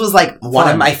 hers was like one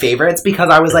Fun. of my favorites because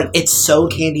I was like, it's so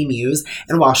Candy Muse.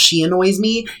 And while she annoys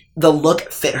me, the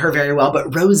look fit her very well. But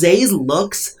Rosé's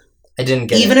looks, I didn't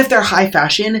get even it. if they're high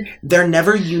fashion, they're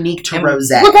never unique to And-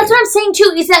 Rosé. Well, that's what I'm saying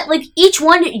too. Is that like each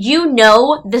one, you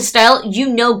know the style, you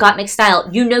know Gottmik style,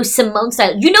 you know Simone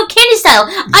style, you know Candy style.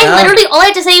 Yeah. I literally all I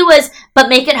had to say was, "But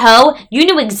make it hoe." You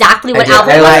knew exactly what I did.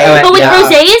 outfit I it was. like- But with yeah.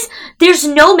 Rosé's, there's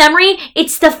no memory.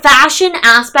 It's the fashion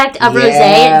aspect of Rosé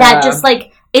Yeah. that just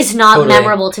like is not Totally.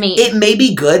 memorable to me. It may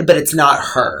be good, but it's not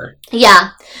her. Yeah.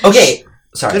 Okay,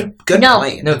 sorry. Good No.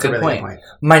 point. No, That's a good really point.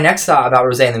 My next thought about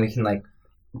Rosé, and then we can like,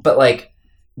 but like,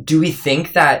 do we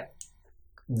think that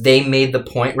they made the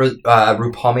point?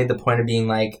 RuPaul made the point of being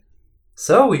like,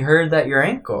 so we heard that your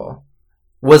ankle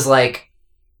was like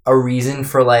a reason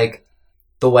for like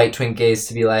the white twink gays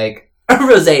to be like,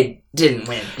 Rosé didn't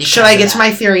win. Should I get to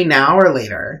my theory now or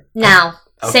later? Now.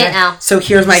 Say Okay. it now. So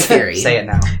here's my theory. Say it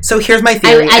now. So here's my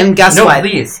theory, I- and guess No, what?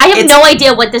 please. I have It's- no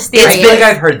idea what this theory I is. feel like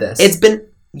I've heard this. It's been,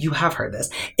 you have heard this.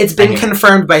 It's been I hear.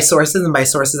 confirmed by sources, and by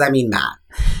sources I mean Matt.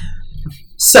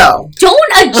 So,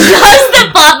 Don't adjust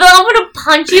the bubble. I'm gonna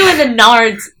punch you in the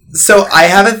nards. so I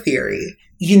have a theory.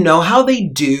 You know how they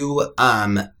do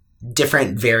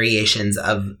different variations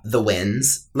of the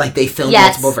wins? Like they film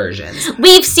Yes. multiple versions.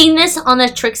 We've seen this on the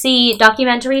Trixie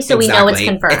documentary, so we know it's Exactly.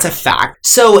 confirmed. It's a fact.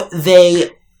 So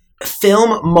they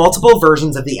film multiple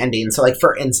versions of the ending. So like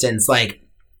for instance, like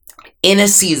in a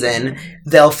season,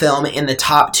 they'll film in the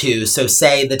top two. So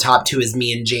say the top two is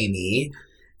me and Jamie.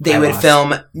 They I would lost.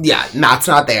 film, yeah, Matt's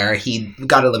not there. He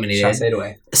got eliminated. Shall I say it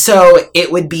away? So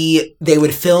it would be, they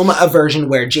would film a version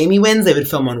where Jamie wins, they would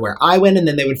film one where I win, and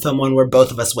then they would film one where both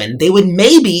of us win. They would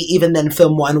maybe even then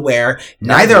film one where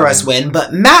neither of us win,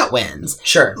 but Matt wins.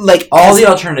 Sure. Like All as- the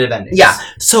alternative endings. yeah.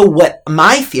 So what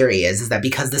my theory is that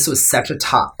because this was such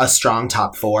a strong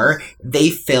top four, they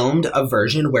filmed a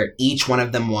version where each one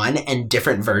of them won and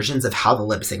different versions of how the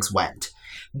lip syncs went.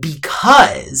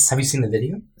 Because Have you seen the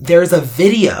video? there's a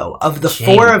video of the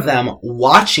Shame. four of them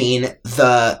watching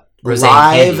the Rosé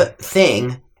live Candy.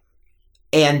 thing,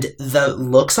 and the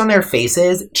looks on their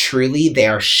faces, truly, they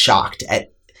are shocked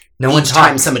at No one each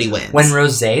time talked. somebody wins. When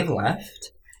Rosé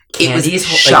left, It was Candy's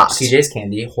shocked. CJ's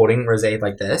Candy holding Rosé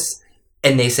like this,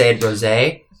 and they said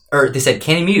Rosé, or they said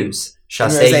Candy Muse, shall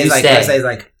And say you Rosé's like, stay, Rosé's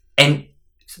like, and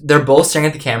they're both staring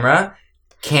at the camera,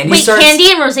 Candy Wait, starts.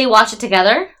 Candy and Rose watch it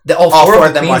together? All four four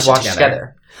of them queens watch watch together.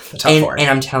 together. The top four. And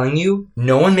I'm telling you,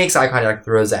 no one makes eye contact with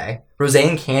Rose. Rose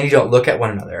and Candy don't look at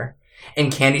one another.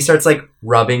 And Candy starts, like,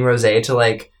 rubbing Rose to,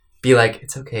 like, be like,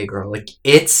 it's okay, girl. Like,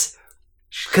 it's...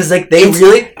 Because, like,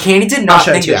 Candy did not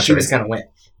think that she was going to win.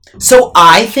 So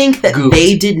I think that Goop.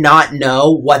 they did not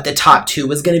know what the top 2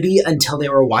 was going to be until they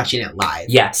were watching it live.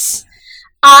 Yes.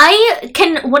 I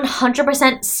can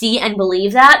 100% see and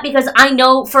believe that because I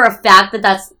know for a fact that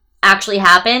that's actually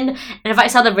happened. And if I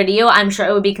saw the video, I'm sure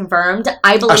it would be confirmed.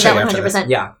 I believe that 100%.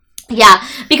 Yeah. Yeah,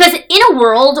 because in a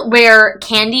world where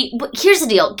Candy... Here's the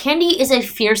deal. Candy is a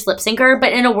fierce lip syncer,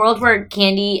 but in a world where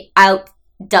Candy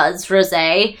outdoes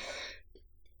Rosé...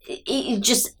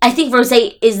 I think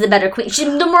Rosé is the better queen. She's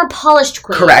the more polished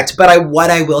queen. Correct, but what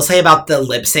I will say about the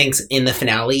lip syncs in the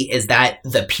finale is that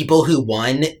the people who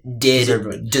won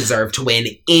did deserve to win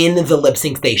in the lip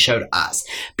syncs they showed us.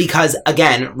 Because,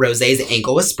 again, Rosé's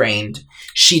ankle was sprained.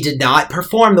 She did not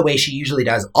perform the way she usually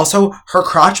does. Also, her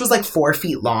crotch was like 4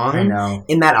 feet long. I know.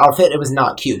 In that outfit, it was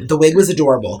not cute. The wig was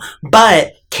adorable.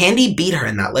 But Candy beat her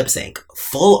in that lip sync.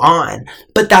 Full on.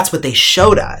 But that's what they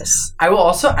showed us. I will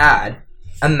also add...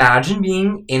 Imagine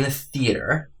being in a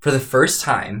theater for the first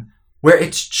time where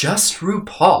it's just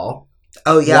RuPaul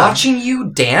watching you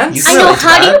dance. I know,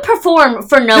 how do you perform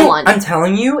for no one? I'm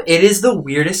telling you, it is the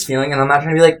weirdest feeling, and I'm not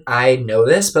trying to be like, I know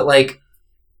this, but like,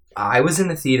 I was in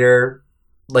the theater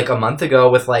like a month ago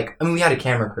with like, I mean, we had a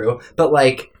camera crew, but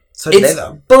like, So did they,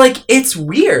 though. But like, it's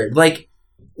weird. Like,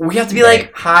 we have to be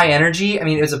like high energy. I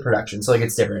mean, it was a production, so like,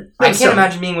 it's different. I can't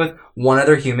imagine being with one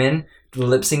other human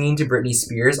lip singing to Britney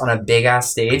Spears on a big ass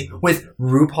stage with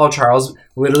RuPaul Charles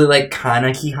literally like kind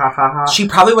of ha ha ha. She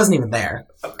probably wasn't even there.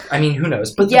 I mean, who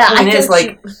knows? But yeah, the point is,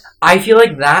 like, I feel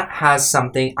like that has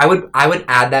something. I would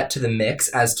add that to the mix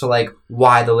as to like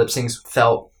why the lip syncs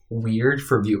felt weird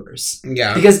for viewers.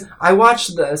 Yeah, because I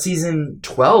watched the season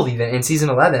 12 even and season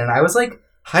 11, and I was like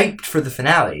hyped for the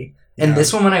finale. And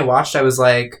this one, when I watched, I was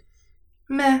like,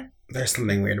 meh. There's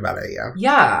something weird about it. Yeah.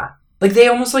 Yeah. Like, they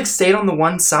almost, like, stayed on the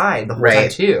one side the whole time,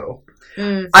 too.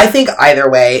 I think either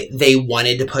way, they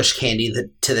wanted to push Candy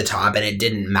to the top, and it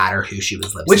didn't matter who she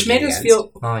was lip-syncing Which made against. us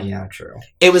feel... Oh, yeah, true.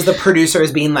 It was the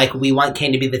producers being like, we want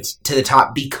Candy to be to the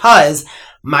top, because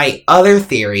my other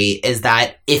theory is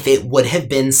that if it would have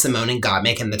been Simone and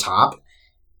Gottmik in the top,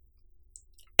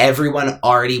 everyone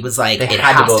already was like, it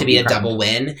has to be a double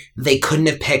win. They couldn't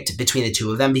have picked between the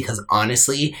two of them because,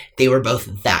 honestly, they were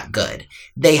both that good.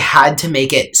 They had to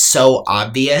make it so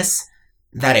obvious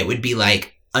that it would be,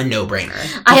 like, a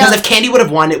no-brainer. Because if Candy would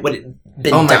have won, it would have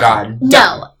been Oh, my God.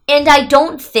 No. And I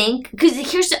don't think... Because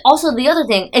here's also the other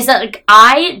thing, is that, like,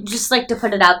 I, just like to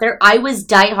put it out there, I was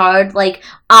diehard, like,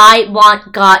 I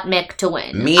want Gottmik to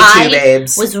win. Me too,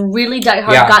 babes. I was really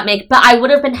diehard Gottmik, but I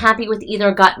would have been happy with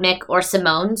either Gottmik or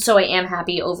Simone, so I am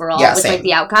happy overall with, like,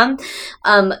 the outcome.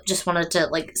 Just wanted to,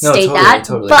 like, state that.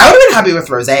 Totally. But I would have been happy with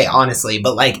Rosé, honestly,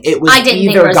 but, like, it was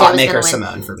either Gottmik or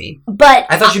Simone for me. But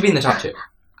I thought she'd be in the top two.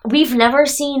 We've never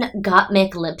seen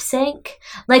Gottmik lip sync,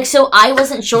 like, so I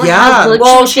wasn't sure Yeah, how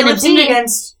good she was going to be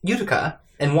against Utica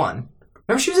and won.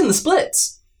 Remember, she was in the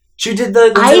splits. She did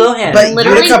the Lohan. But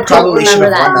literally Utica probably should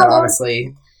have won that. that,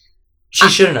 honestly. She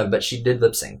shouldn't have, but she did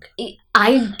lip sync.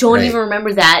 I don't even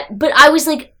remember that, but I was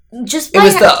like, just. It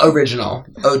was the original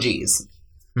OGs.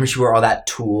 Remember, she wore all that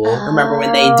tulle. Remember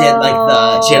when they did like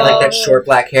the? She had like that short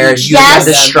black hair. Yes, you had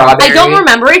the strawberry. I don't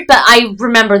remember it, but I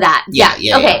remember that. Yeah.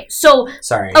 Okay, so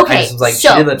sorry. Okay, I just was like, so,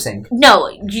 she did lip sync. No,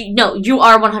 you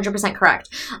are 100% correct.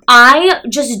 I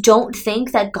just don't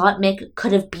think that Gottmik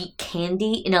could have beat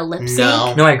Candy in a lip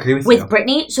sync. No, I agree with you. With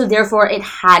Britney, so therefore it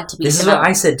had to be. This Simone. is what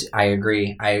I said. I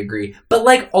agree. But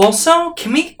like, also,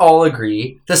 can we all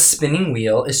agree the spinning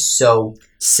wheel is so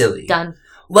silly? Done.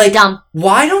 Like, dumb.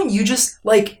 Why don't you just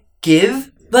like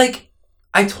give like?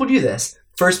 I told you this.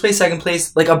 First place, second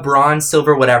place, like a bronze,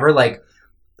 silver, whatever. Like,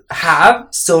 have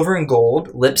silver and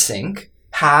gold lip sync.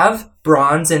 Have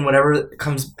bronze and whatever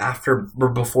comes after or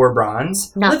before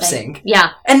bronze lip sync.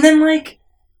 Yeah, and then like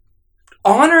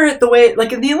honor it the way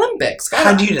like in the Olympics.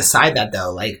 How do you decide that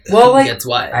though? Like, well, who gets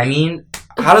what? I mean,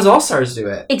 how does All Stars do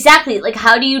it? Exactly. Like,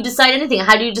 how do you decide anything?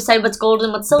 How do you decide what's gold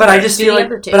and what's silver? But I just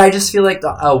feel like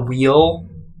a wheel,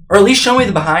 or at least show me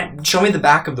the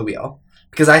back of the wheel,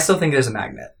 because I still think there's a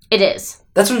magnet. It is.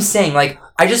 That's what I'm saying. Like,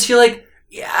 I just feel like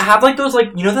have like those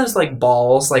like those like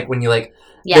balls like when you like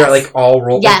they're like all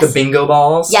rolled like the bingo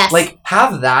balls. Yes. Like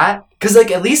have that, because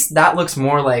like at least that looks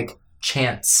more like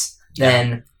chance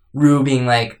than Rue being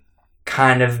like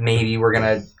kind of maybe we're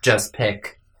gonna just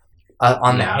pick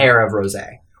on the hair of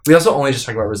Rosé. We also only just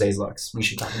talked about Rosé's looks. We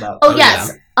should talk about. Oh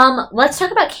yes. Let's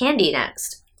talk about Candy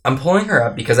next. I'm pulling her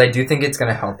up because I do think it's going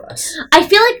to help us. I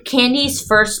feel like Candy's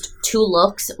first 2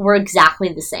 looks were exactly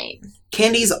the same.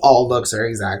 Candy's all looks are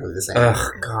exactly the same.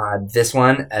 Ugh, God. This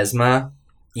one, Esma.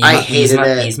 I hated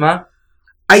it. Yzma?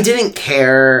 I didn't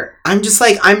care. I'm just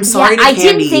like, I'm sorry to I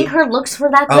Candy. didn't think her looks were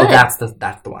that good. Oh, that's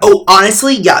the one. Oh,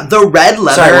 honestly, yeah, the red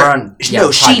leather. Sorry, we're on she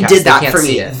podcast. did They that can't for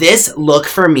see me. it. This look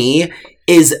for me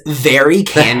is very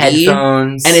Candy. The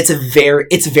headphones. And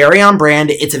it's very on brand.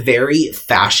 It's very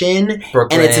fashion.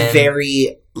 Brooklyn. And it's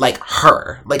very like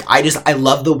her. Like I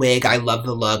love the wig. I love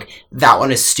the look. That one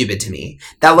is stupid to me.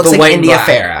 That looks The like white and India black.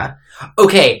 Farah.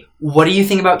 Okay, what do you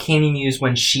think about Candy Muse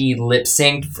when she lip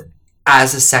synced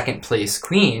as a second place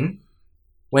queen?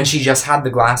 When she just had the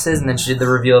glasses and then she did the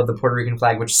reveal of the Puerto Rican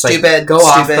flag, which is Stupid, like, go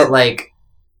off, stupid. but like,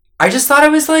 I just thought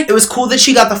it was like, It was cool that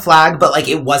she got the flag, but like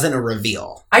it wasn't a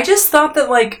reveal. I just thought that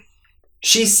like,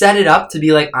 she set it up to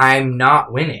be like, I'm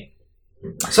not winning.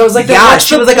 So I was like, then yeah, what's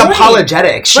she the was like point?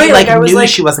 apologetic. She Right, like I was knew like,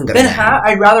 she wasn't gonna Then win.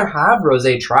 I'd rather have Rose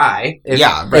try.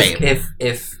 Yeah, right.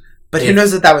 If But who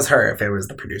knows if that was her, if it was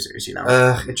the producers, you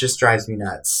know? it just drives me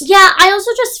nuts. Yeah, I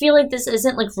also just feel like this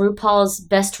isn't like RuPaul's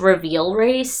best reveal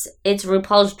race. It's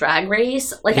RuPaul's drag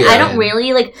race. Like, I don't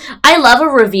really, like, I love a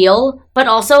reveal, but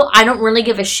also I don't really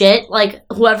give a shit, like,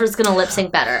 whoever's gonna lip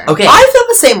sync better. Okay. I feel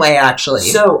the same way, actually.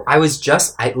 So I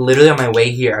literally on my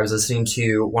way here, I was listening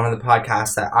to one of the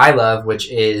podcasts that I love,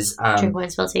 which is, Drink wine,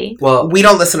 spill tea. well, we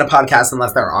don't listen to podcasts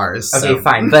unless they're ours. okay, so.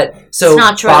 fine. But so It's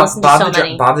not true, I listen to so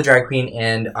many. Bob the Drag Queen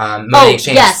and Monet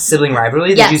Exchange yes. Sibling Rivalry.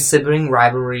 They Yes. do Sibling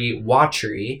Rivalry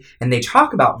Watchery, and they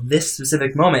talk about this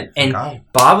specific moment. And Oh.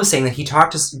 Bob was saying that he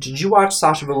talked to. Did you watch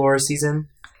Sasha Velour's season?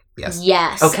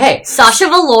 Yes. Okay. Sasha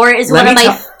Velour is Let one of me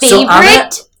my tell- so I'm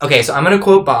favorite. Okay, so I'm going to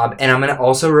quote Bob, and I'm going to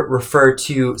also refer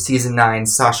to season 9,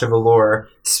 Sasha Velour,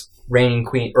 reigning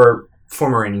queen, or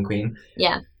former reigning queen.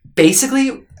 Yeah.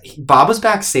 Basically, Bob was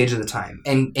backstage at the time,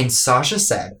 and Sasha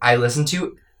said, I listened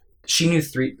to, she knew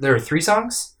there were 3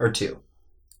 songs, or 2?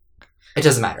 It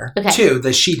doesn't matter. Okay. 2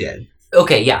 that she did.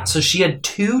 Okay, yeah, so she had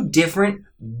 2 different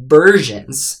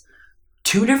versions,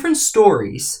 2 different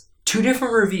stories, 2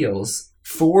 different reveals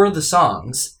for the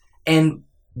songs, and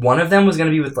one of them was going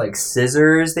to be with, like,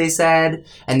 scissors, they said,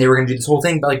 and they were going to do this whole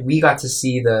thing, but, like, we got to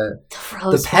see the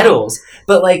pedals.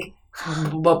 But, like,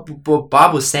 what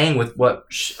Bob was saying with what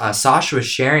Sasha was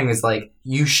sharing is, like,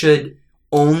 you should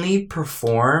only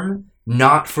perform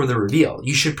not for the reveal.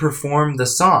 You should perform the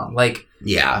song. Like,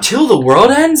 Yeah. till the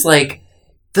world ends, like,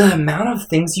 the amount of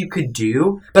things you could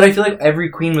do. But I feel like every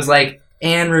queen was like,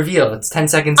 and reveal. It's 10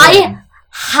 seconds in.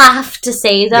 Have to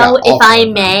say though, Yeah, if I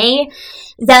may,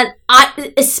 that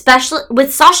I, especially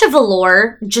with Sasha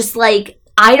Velour, just like,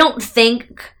 I don't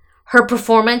think her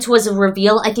performance was a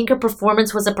reveal. I think her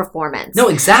performance was a performance. No,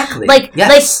 exactly. Like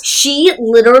Yes. she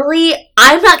literally,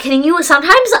 I'm not kidding you,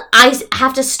 sometimes I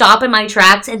have to stop in my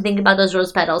tracks and think about those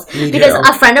rose petals. Me Because too.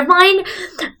 a friend of mine,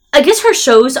 I guess her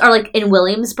shows are like in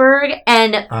Williamsburg,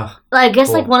 and I guess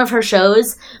cool. like one of her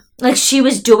shows, like she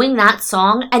was doing that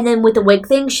song, and then with the wig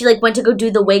thing, she like went to go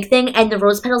do the wig thing, and the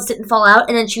rose petals didn't fall out,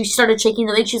 and then she started shaking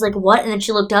the wig. She's like, "What?" And then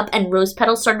she looked up, and rose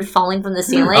petals started falling from the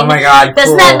ceiling. Oh my god.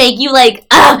 Doesn't cool. that make you like?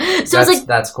 So it's like,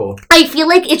 that's cool. I feel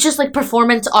like it's just like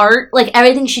performance art. Like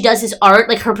everything she does is art.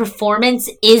 Like her performance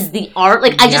is the art.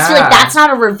 Like I just feel like Yeah. that's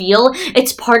not a reveal.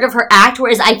 It's part of her act.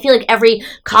 Whereas I feel like every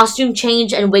costume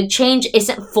change and wig change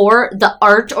isn't for the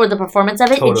art or the performance of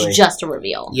it. Totally. It's just a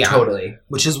reveal. Yeah. Totally.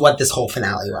 Which is what this whole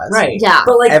finale was. Right. Yeah.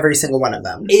 But like, Every single one of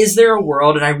them. is there a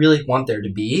world, and I really want there to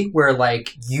be, where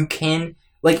like you can,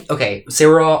 like, okay, say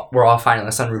we're all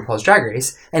finalists on RuPaul's Drag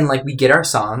Race, and like we get our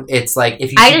song. It's like,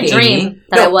 if you I had pick a dream Amy,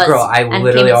 that it was, girl, I and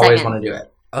literally came in always second. want to do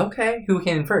it. Okay, who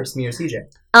came in first, me or CJ?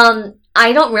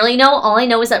 I don't really know. All I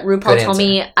know is that RuPaul Good told answer.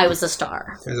 me I was a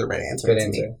star. There's a right answer. Good to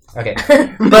answer. me.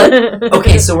 Okay. But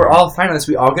okay, so we're all finalists.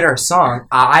 We all get our song.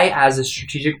 I, as a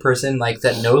strategic person, like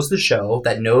that knows the show,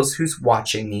 that knows who's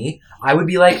watching me, I would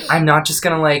be like, I'm not just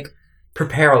gonna like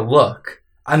prepare a look.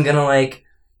 I'm gonna like,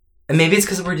 and maybe it's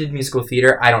because we did musical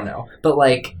theater. I don't know, but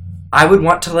like, I would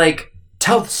want to like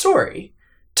tell the story.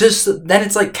 Just then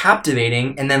it's like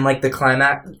captivating, and then like the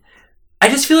climax. I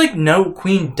just feel like no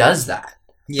queen does that.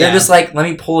 Yeah. They're just like, let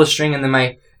me pull a string, and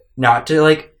then not to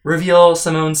like reveal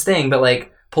Simone's thing, but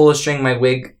like pull a string, my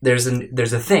wig, there's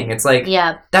a thing. It's like,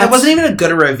 Yeah. that wasn't even a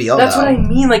good reveal, that's though. what I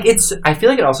mean. Like, I feel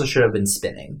like it also should have been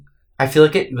spinning. I feel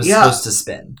like it was supposed to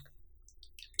spin.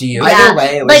 Do you? Yeah. Either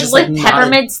way, it was Like just with not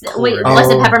peppermints. cool Wait, it reveal.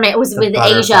 wasn't peppermint. It was the with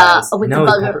Asia. butterflies. With No, the it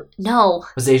was butter. No.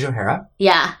 Was Asia O'Hara?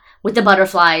 Yeah. With the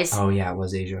butterflies. Oh yeah, it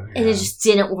was Asia O'Hara. And it just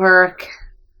didn't work.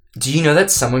 Do you know that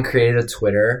someone created a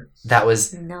Twitter that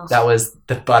was No.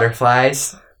 the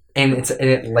butterflies? and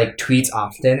it like tweets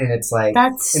often, and it's like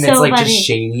That's and so it's like funny. just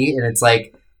shady, and it's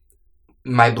like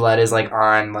my blood is like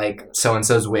on like so and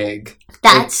so's wig.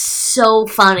 That's so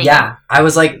funny. Yeah, I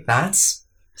was like, that's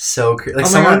so like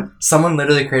Oh my God. someone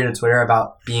literally created a Twitter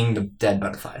about being the dead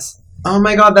butterflies. Oh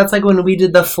my god, that's like when we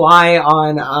did the fly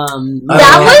on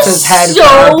That was Max's head for so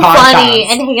our podcast. funny,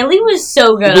 and Haley was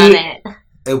so good We- on it.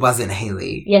 It wasn't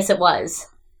Haley. Yes, it was.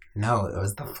 No, it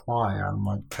was the fly on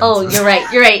Mike Pence's. Oh, you're right.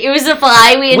 You're right. It was a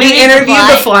fly. We interviewed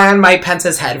the fly on Mike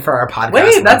Pence's head for our podcast. Wait,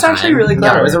 one that's time. actually really Yeah,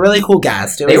 clever. it was a really cool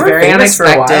guest. It They was were very famous for a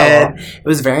while. unexpected. It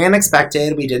was very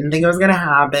unexpected. We didn't think it was going to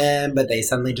happen, but they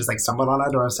suddenly just like stumbled on our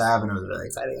doorstep, and it was really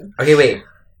exciting. Okay, wait.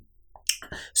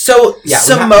 So Yeah,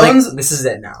 Simone's this is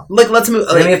it now. like, let's move.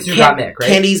 Then we have to do Got Mick, right?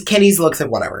 Candy's looks like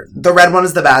whatever. The red one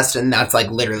is the best, and that's like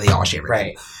literally all she ever did.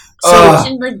 Right. So Ugh. she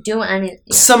didn't like do anything.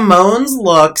 Yeah. Simone's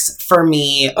looks for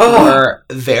me Ugh. were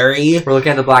very We're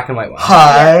looking at the black and white one.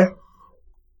 high.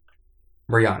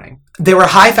 We're yawning. They were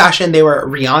high fashion. They were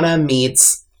Rihanna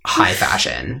meets high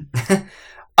fashion.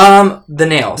 The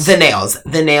nails.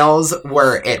 The nails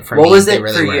were it for me. What was They it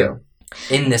really for were. you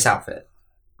in this outfit?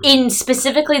 In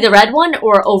specifically the red one,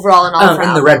 or overall in all of her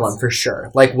In the red outfits? one, for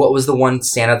sure. Like, what was the one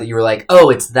standout that you were like, oh,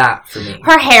 it's that for me?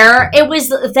 Her hair, it was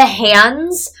the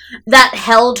hands that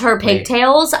held her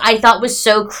pigtails. I thought was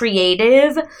so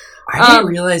creative. I didn't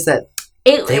realize that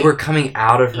It, they were coming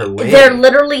out of her wig. They're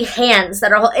literally hands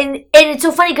that are, and it's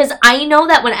so funny because I know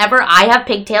that whenever I have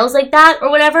pigtails like that or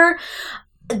whatever,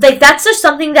 like that's just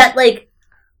something that like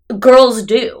girls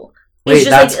do. Wait, It's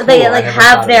just that's like they cool. I like never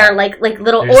have thought of their that. like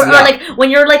little There's- or yeah. like when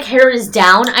your like hair is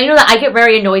down. I know that I get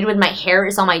very annoyed when my hair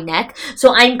is on my neck,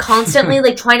 so I'm constantly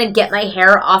like trying to get my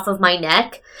hair off of my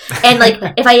neck, and like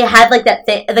if I had like that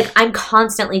thing, like I'm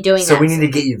constantly doing So that. we need to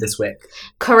get you this wig.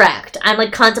 Correct. I'm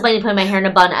like contemplating putting my hair in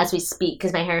a bun as we speak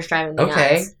because my hair is driving me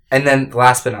Okay. nuts. And then,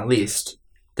 last but not least,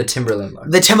 the Timberland look.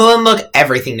 The Timberland look,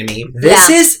 everything to me.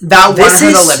 This Yeah. is That this one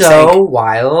is her lip so sync.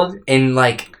 wild, and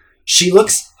like she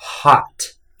looks hot.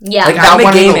 Yeah. Like That I'm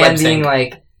one a is gay a man lip being sync.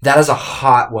 like, that is a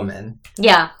hot woman.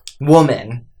 Yeah.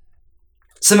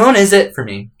 Simone is it for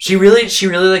me. She really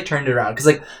like turned it around because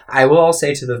like I will all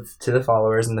say to the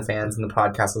followers and the fans and the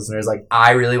podcast listeners, like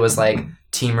I really was like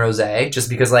Team Rosé just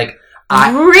because like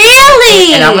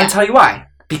Really? and I'm gonna tell you why,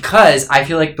 because I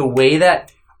feel like the way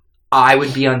that I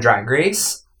would be on Drag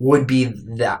Race would be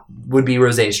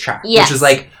Rosé's track, Yes. which is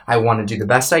like I want to do the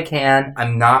best I can.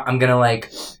 I'm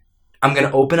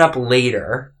gonna open up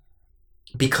later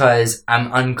because I'm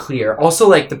unclear. Also,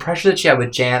 like the pressure that she had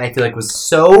with Jan, I feel like was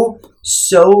so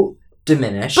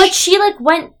diminished. But she like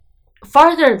went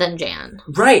farther than Jan.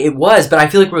 Right, it was, but I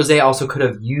feel like Rosé also could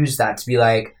have used that to be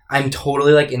like, I'm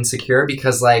totally like insecure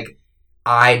because like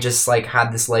I just like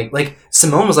had this like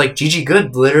Simone was like Gigi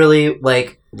Good literally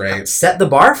like Right. set the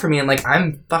bar for me, and like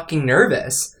I'm fucking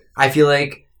nervous. I feel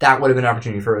like that would have been an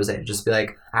opportunity for Rosé to just be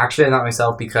like, actually I'm not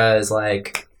myself because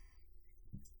like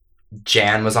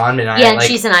Jan was on and I Yeah, and like,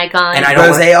 she's an icon. and I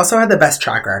don't Rosé also had the best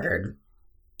track record.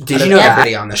 did out you of know that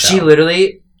everybody on the show. she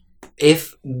literally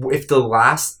if the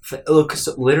last look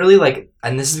so literally like,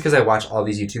 and this is because I watch all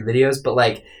these YouTube videos, but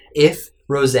like if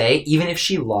Rosé, even if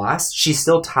she lost, she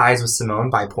still ties with Simone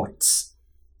by points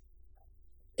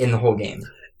in the whole game.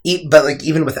 But like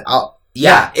even without,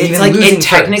 Yeah, it's even like losing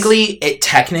it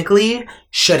technically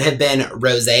should have been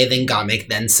Rosé, then Gottmik,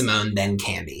 then Simone, then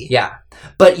Candy. Yeah,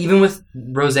 but even with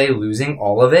Rosé losing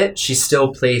all of it, she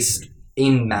still placed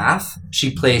in math. She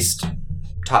placed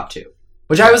top 2,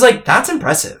 which I was like, that's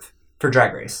impressive for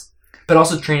Drag Race, but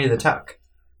also Trinity the Tuck.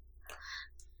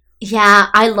 Yeah,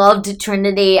 I loved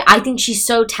Trinity. I think she's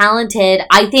so talented.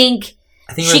 I think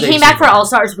she Rosé's came back for super- All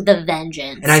Stars with a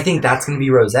vengeance. and I think that's gonna be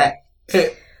Rosé.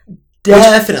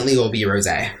 Definitely will be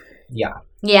Rosé. Yeah.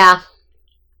 yeah.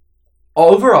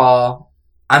 Overall,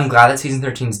 I'm glad that season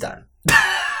 13's done.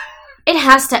 It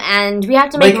has to end. We have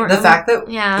to make Like the fact that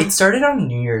yeah. it started on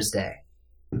New Year's Day.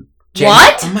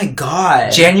 What? Oh my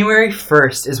god. January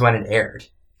 1st is when it aired.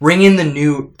 Ring in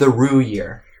the Rue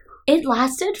year. It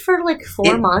lasted for like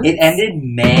 4 months. It ended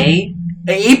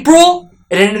April?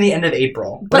 It ended the end of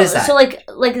April. What is that? So like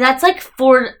that's like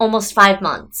for almost 5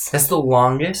 months. That's the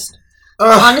longest.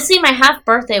 Ugh. Honestly, my half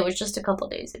birthday was just a couple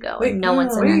days ago. and no one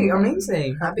said anything.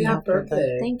 amazing. Happy half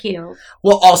birthday. Thank you.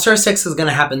 Well, All Star 6 is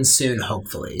gonna happen soon,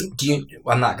 hopefully.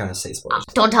 I'm not gonna say spoilers.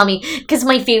 Don't tell me, because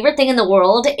my favorite thing in the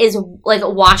world is like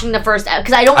watching the first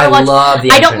because I don't I want to watch. love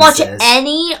the I don't watch entrances.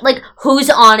 any like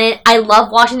who's on it. I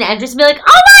love watching the entrance and be like,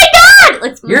 oh my god!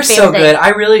 Like, You're so good. I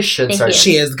really should Thank start. you.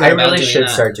 She is good. I about really doing should that.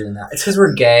 start doing that. It's because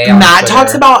we're gay. on Matt Twitter.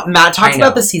 talks about I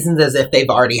know. the seasons as if they've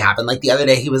already happened. Like the other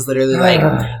day, he was literally like,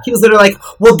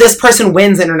 "Well, this person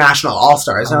wins International All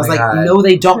Stars," and Oh I was my like, God. "No,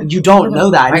 they don't. You don't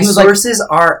know that." And My he was like, sources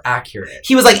are accurate.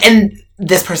 and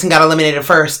this person got eliminated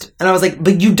first, and I was like,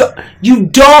 "But you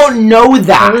don't know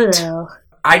that." Ew.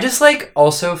 I just like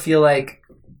also feel like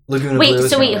Laguna Blue. Wait, is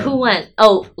so gonna wait, win. who won?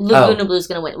 Oh, Laguna Blue's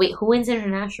gonna win. Wait, who wins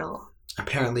international?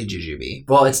 Apparently, Jujubee.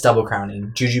 Well, it's double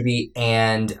crowning. Jujubee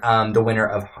and the winner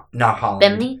of not Holland.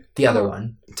 Bemney? The other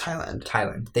one, Thailand.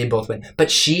 Thailand. They both win. But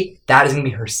that is gonna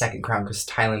be her second crown because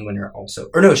Thailand winner also.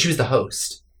 Or no, she was the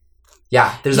host.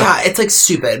 Yeah, there's It's like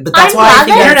stupid, but that's I'm why I glad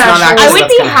think that- it's not International- actually I would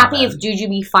what's be gonna happy happen. if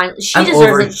Jujubee finally. She I'm deserves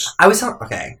over. it. I was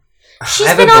okay. She's I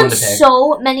have been a bone on to pick.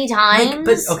 so many times. Like,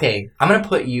 but okay, I'm gonna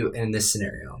put you in this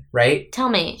scenario, right? Tell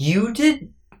me. You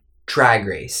did Drag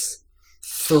Race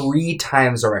 3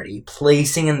 times already,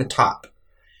 placing in the top.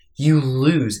 You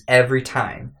lose every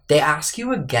time. They ask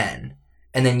you again,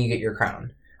 and then you get your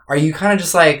crown. Are you kind of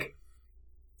just like,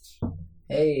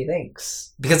 hey,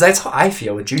 thanks? Because that's how I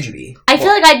feel with Jujubee. I feel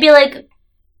like I'd be like,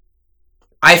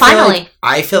 finally.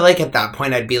 I feel like at that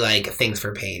point I'd be like, "Thanks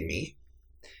for paying me."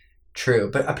 True,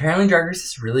 but apparently Drag Race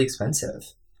is really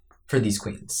expensive for these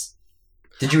queens.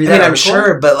 Did you read I that mean, I'm article?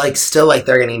 sure, but like, still, like,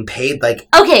 they're getting paid. Like,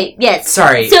 okay, yes.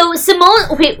 Sorry. So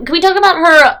Simone, wait, can we talk about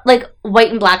her like white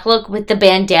and black look with the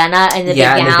bandana and the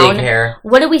yeah, big and gown? the big hair.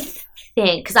 What do we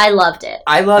think? Because I loved it.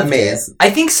 I loved Amazing. it. I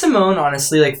think Simone,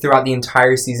 honestly, like throughout the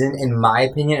entire season, in my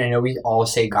opinion, I know we all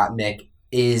say Gottmik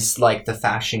is like the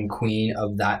fashion queen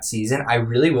of that season. I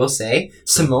really will say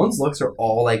Simone's looks are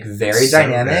all like very so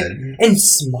dynamic good. and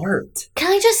smart.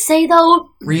 Can I just say though,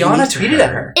 Rihanna to tweeted her. at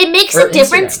her. it makes Or a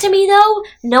difference Instagram. to me though,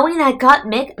 knowing that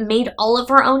Gottmik made all of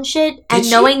her own shit, and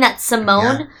she? knowing that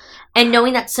Simone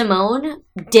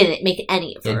didn't make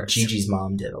any of And hers. Gigi's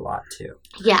mom did a lot too.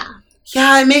 Yeah.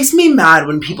 Yeah, it makes me mad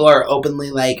when people are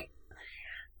openly like,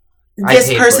 I "This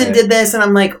paid for person it. did this," and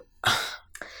I'm like,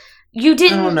 You I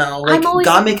didn't. don't know. Like, I'm always-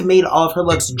 Gottmik made all of her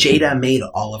looks. Jada made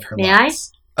all of her May I?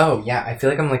 looks. Oh yeah, I feel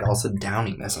like I'm like also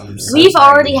downing this. I'm so We've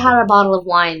sorry. already had a bottle of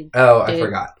wine. Oh, I Dude.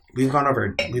 forgot. We've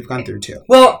gone through 2.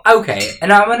 Well, okay,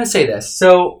 and I'm gonna say this.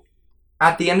 So,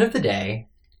 at the end of the day,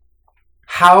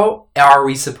 how are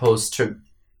we supposed to,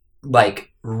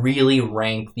 like, really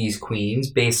rank these queens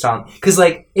based on... Because,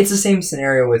 like, it's the same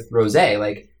scenario with Rosé.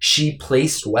 Like, she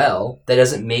placed well. That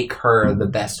doesn't make her the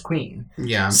best queen.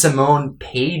 Yeah. Simone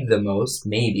paid the most,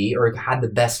 maybe, or had the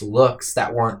best looks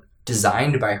that weren't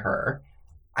designed by her.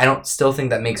 I don't still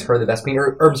think that makes her the best queen.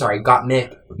 Or I'm sorry,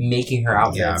 Gottmik making her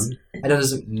outfits. That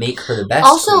doesn't make her the best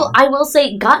Also, queen. I will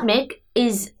say Gottmik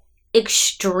is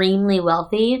extremely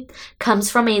wealthy,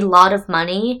 comes from a lot of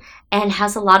money, and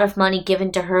has a lot of money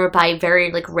given to her by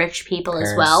very like rich people as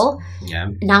Parents. well. Yeah.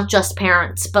 Not just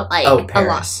parents, but like Oh, a lot.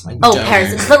 Paris. Like, Oh, donors.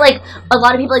 Paris. But like a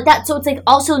lot of people like that. So it's like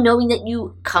also knowing that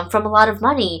you come from a lot of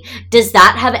money. Does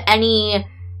that have any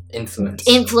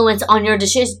influence on your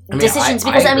decisions? Because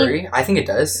I mean, agree. I think it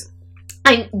does.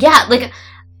 like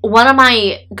one of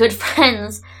my good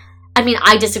friends, I mean,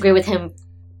 I disagree with him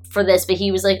for this, but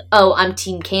he was like, "Oh, I'm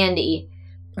Team Candy,"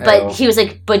 but Oh. he was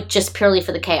like, "But just purely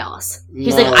for the chaos."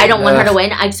 He's No. like, "I don't want her to Ugh.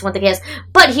 win. I just want the chaos."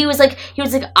 But he was like,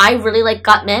 "I really like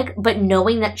Gottmik, but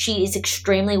knowing that she is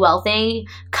extremely wealthy,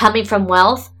 coming from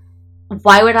wealth,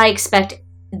 why would I expect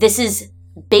this is?"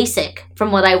 Basic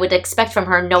from what I would expect from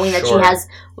her, knowing that she Sure. has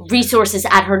resources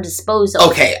at her disposal.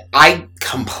 Okay, I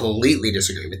completely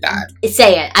disagree with that.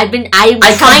 Say it. I'm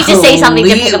trying to say something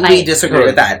different. I completely disagree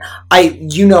with that. I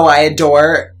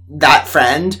adore that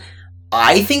friend.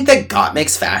 I think that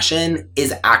Gottmik's fashion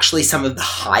is actually some of the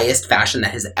highest fashion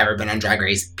that has ever been on Drag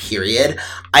Race, period.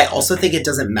 I also think it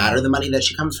doesn't matter the money that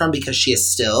she comes from because she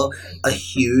is still a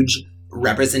huge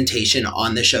representation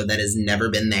on the show that has never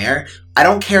been there. I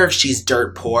don't care if she's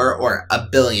dirt poor or a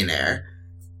billionaire.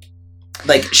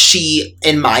 Like, she,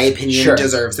 in my opinion, Sure.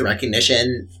 deserves the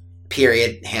recognition,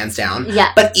 period, hands down.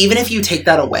 Yeah. But even if you take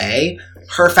that away,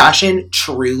 her fashion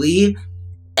truly,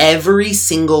 every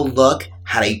single look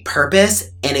had a purpose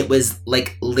and it was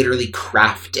like literally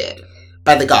crafted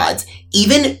by the gods.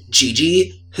 Even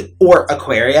Gigi or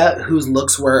Aquaria, whose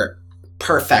looks were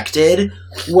perfected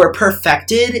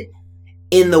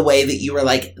in the way that you were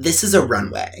like, this is a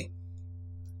runway.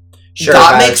 Sure,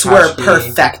 Gottmik's were Violet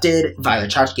perfected,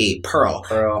 Violet Chachki, Pearl.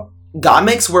 Pearl,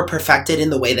 Gottmik's were perfected in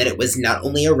the way that it was not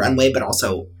only a runway, but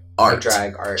also art.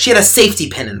 drag art. She had a safety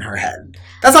pin in her head.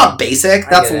 That's not basic. I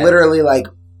That's get it. literally like,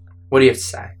 What do you have to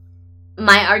say?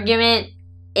 My argument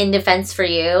in defense for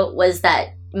you was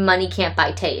that money can't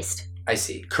buy taste. I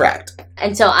see. Correct.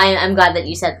 And so I'm glad that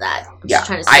you said that. Yeah.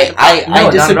 Trying to stir the pot. I No, not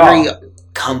at disagree all.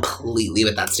 completely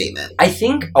with that statement. I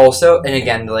think also, and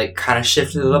again, to like kind of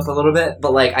shift it up a little bit,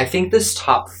 but like I think this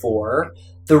top 4,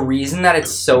 the reason that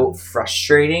it's so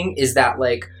frustrating is that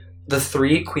like the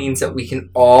 3 queens that we can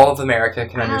all of America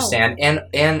can understand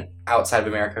and outside of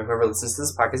America, whoever listens to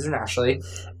this podcast internationally,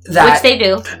 that Which they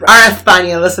do. Our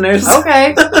España listeners.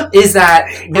 okay, is that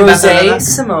Rose, Barcelona.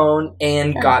 Simone,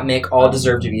 and Gottmik all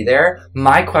deserve to be there.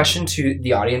 My question to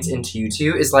the audience and to you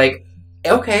two is like,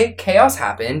 okay, chaos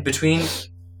happened between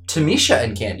Tamisha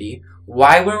and Candy.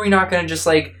 Why were we not going to just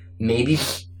like maybe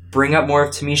bring up more of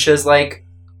Tamisha's like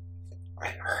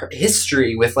her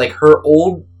history with like her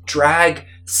old drag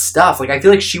stuff? Like I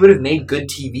feel like she would have made good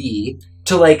TV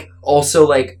to like also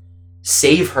like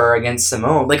save her against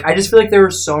Simone. Like I just feel like there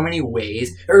were so many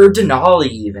ways, or Denali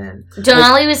even.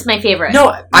 Denali was my favorite.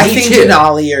 No, I me think too.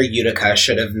 Denali or Utica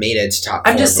should have made it to top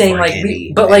 4. I'm just saying, before like,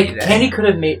 Candy but like any day.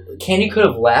 Candy could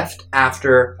have left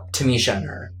after Tamisha and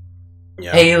her.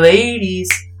 Yeah. Hey,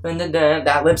 ladies, dun, dun, dun,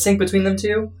 that lip sync between them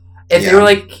two. If they Yeah. were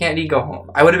like, Candy, go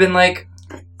home, I would have been like,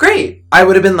 great, I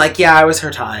would have been like, yeah, it was her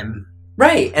time.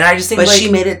 right. And I just think, But like, she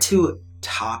made it to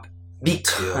top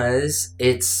because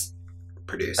it's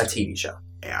produced. a TV show,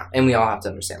 Yeah. and we all have to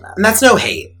understand that. And that's no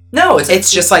hate. No,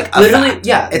 It's just like a literally, fact.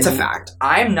 yeah, It's a fact.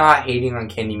 I'm not hating on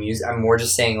Candy Muse. I'm more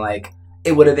just saying like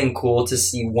it would have been cool to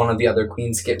see one of the other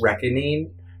queens get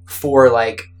reckoning for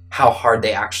like how hard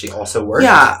they actually also worked.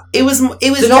 Yeah, it was.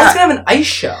 Denali's Yeah, gonna have an ice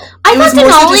show. I it was thought more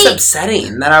so just Denali.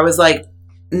 upsetting that I was like,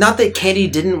 not that Candy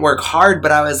didn't work hard,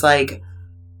 but I was like,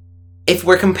 if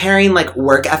we're comparing like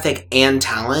work ethic and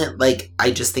talent, like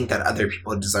I just think that other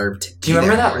people deserve to. Do you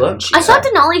remember that look? I thought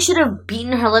Denali should have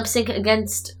beaten her lip sync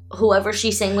against whoever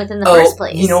she sang with in the Oh, first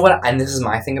place. you know what? And this is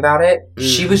my thing about it.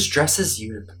 She Mm. was dressed as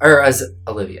you or as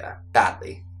Olivia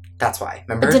badly. That's why.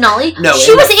 Remember? Denali? No,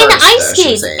 she in was the in first, Ice though,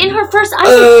 she was Skates. in. In her first Ice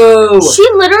Oh, Skates. She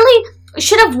literally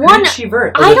should have who won. did she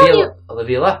vert? I don't Olivia, even-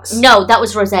 Olivia Lux. No, that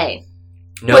was Rose.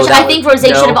 No, Which that I think was- Rose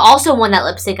should no. have also won that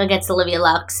lip sync against Olivia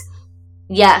Lux.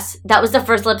 Yes, that was the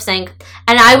first lip sync.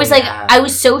 And I was like, yeah. I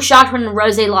was so shocked when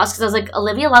Rose lost because I was like,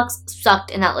 Olivia Lux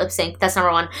sucked in that lip sync. That's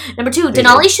number 1. Number 2, They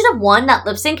Denali should have won that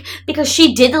lip sync because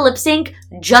she did the lip sync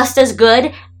just as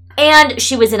good and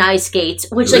she was in Ice Skates,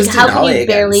 which, like, how can you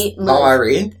barely move?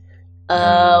 Lalari?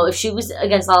 Oh, if she was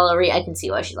against Lalaurie, I can see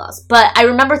why she lost. But I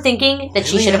remember thinking that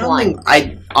she should have won.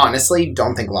 I honestly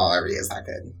don't think Lalari is that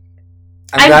good.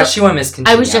 I'm glad she won Miss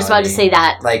Congeniality. I was just about to say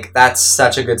that. Like, that's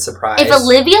such a good surprise. If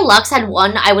Olivia Lux had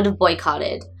won, I would have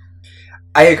boycotted.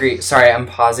 I agree. Sorry, I'm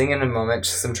pausing in a moment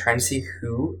just 'cause I'm trying to see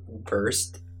who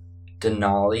versed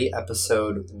Denali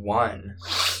episode 1.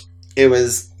 It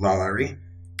was Lalari.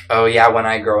 Oh, yeah, When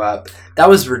I Grow Up. That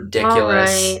was ridiculous.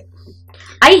 Alright.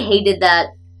 I hated that.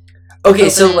 Okay,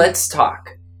 so Opening. let's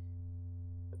talk.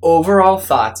 Overall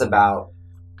thoughts about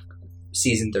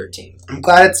season 13. I'm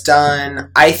glad it's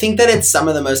done. I think that it's some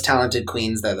of the most talented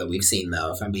queens though that we've seen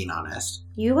though, if I'm being honest.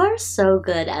 You are so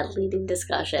good at leading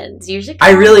discussions. You should.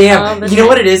 I really all am. the You know time.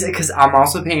 what it is? Because I'm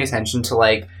also paying attention to,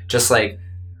 like, just, like,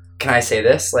 can I say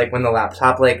this? Like, when the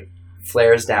laptop, like,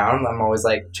 flares down, I'm always,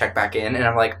 like, check back in, and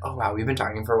I'm like, oh, wow, we've been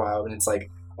talking for a while, and it's,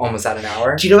 like, almost at an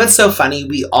hour. Do you know what's so funny?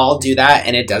 We all do that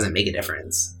and it doesn't make a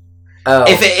difference. Oh.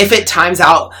 If it times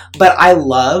out, but I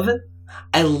love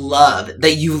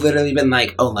that you've literally been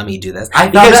like, oh, let me do this. I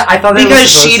thought that it was Because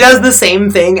she supposed- does the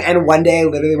same thing, and one day I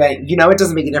literally went, you know, it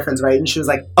doesn't make a difference, right? And she was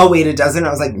like, oh, wait, it doesn't? I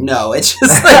was like, no, it's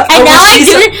just like, And now I she's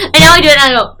do a- it. And now I do it.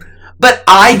 And I go. but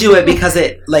I do it because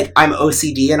it, like, I'm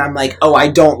OCD, and I'm like, oh, I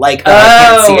don't like that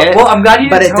I can't see it. Well, I'm glad you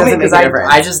but didn't it tell me doesn't make because a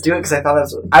difference. I just do it because I thought that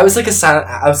was. I was like a silent.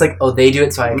 I was like, oh, they do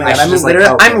it, so I. Oh my I God, should I'm just, literally,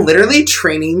 like, help I'm literally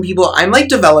training people. I'm like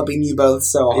developing you both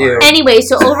so hard. Ew. Anyway,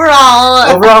 so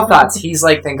overall, Overall thoughts. He's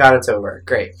like, thank God it's over.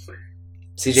 Great.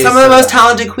 CJ Some of the most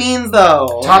talented queens,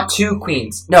 though. Top 2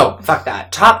 queens. No, fuck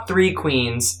that. Top 3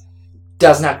 queens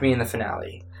doesn't have to be in the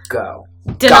finale. Go.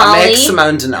 Gottmik, Denali.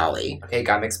 Simone Denali. Okay,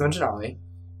 got mixed Denali.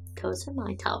 Those are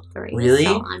my top 3. Really?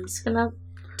 So I'm just gonna.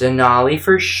 Denali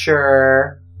for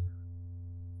sure.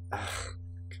 Ugh,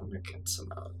 Gottmik and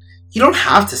Simone. You don't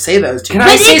have to say those two. Can But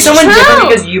I say it's someone true. different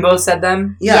because you both said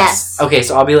them? Yes. Okay,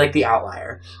 so I'll be like the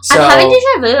outlier. So I'm having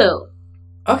deja vu.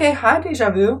 okay, hi deja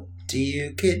vu. Do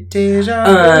you get deja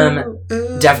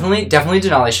vu? Definitely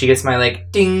Denali. She gets my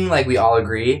like ding, like we all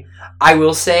agree. I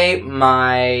will say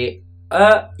my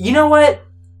you know what?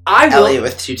 I will Elliot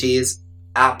with 2 T's.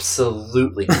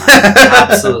 absolutely not.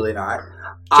 Absolutely not.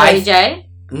 Joey J.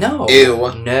 No.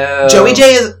 Ew. No. Joey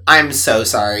J is, I'm so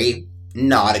sorry,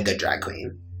 not a good drag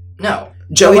queen. No.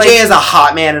 Joey But, J like- is a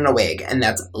hot man in a wig, and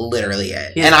that's literally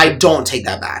it. He's- And I don't take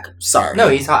that back. Sorry. No,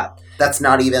 he's hot. That's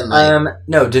not even like...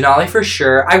 No, Denali for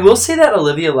sure. I will say that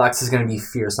Olivia Lux is going to be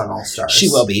fierce on All Stars. She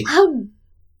will be. How...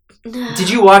 Did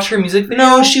you watch her music video?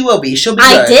 No, she will be. She'll be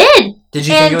I good. did. Did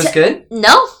you think it was good?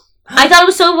 No. I thought it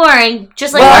was so boring.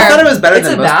 Just like Well, I her. thought it was better It's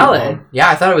than a most ballad. people. Yeah,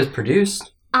 I thought it was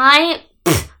produced. I'm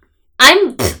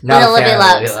Not with a Olivia fan of Lux. Olivia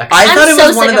Lux. I I'm thought it so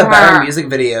was one sick of the of better her. music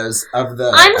videos of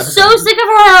the I'm episode. so sick of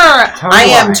her. Tell me I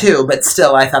am why. too, but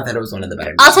still, I thought that it was one of the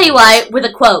better I'll tell music you why with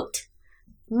a quote.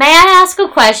 May I ask a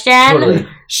question? Totally.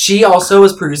 She also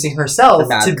was producing herself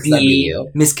Max, to that'd be be you.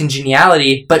 Miss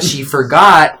Congeniality, but she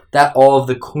forgot that all of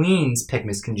the queens pick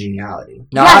Miss Congeniality,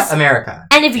 not Yes. America.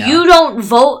 And if Yeah. you don't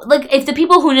vote, like, if the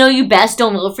people who know you best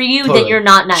don't vote for you, then Totally. you're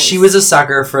not nice. She was a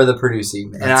sucker for the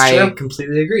producing, and That's I true.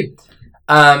 completely agree.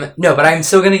 No, but I'm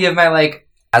still going to give my, like,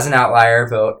 as an outlier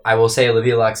vote, I will say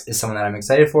Olivia Lux is someone that I'm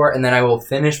excited for, and then I will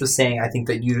finish with saying I think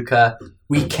that Utica,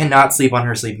 we cannot sleep on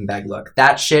her sleeping bag look.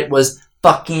 That shit was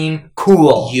fucking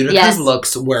cool. Utica's Yes.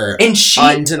 looks were And she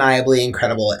undeniably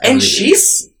incredible. every and week.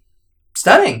 she's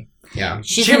stunning. yeah.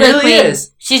 She's she a good really queen.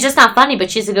 is. She's just not funny,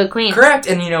 but she's a good queen. Correct.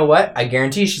 And you know what? I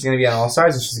guarantee she's going to be on All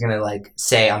Stars, and she's going to like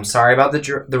say, "I'm sorry about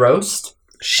the roast,"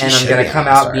 She and I'm should going be to on come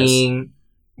All out Stars. being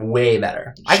way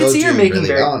better. I can She'll see her do making really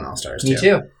very. well on All Stars. Me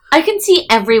too. I can see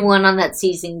everyone on that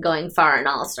season going far in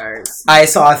All Stars. I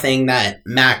saw a thing that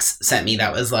Max sent me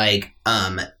that was like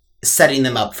setting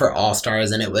them up for All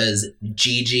Stars, and it was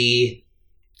Gigi,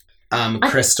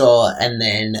 Crystal, and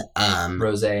then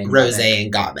Rose. Rose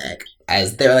and Gottmik.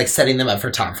 As they were like setting them up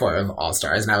for top 4 of All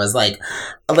Stars, and I was like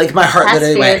my heart That's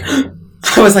literally weird. went.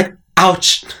 I was like,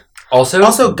 ouch.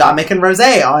 Also, Gottmik and Rose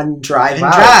on Drive and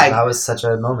wow, Drag. that was such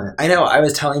a moment. I know. I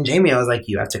was telling Jamie, I was like,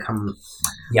 you have to come.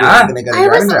 Yeah. We're gonna go to I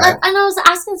Drive was, and Drag. and I was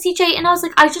asking CJ, and I was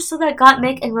like, I just saw that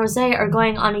Gottmik and Rose are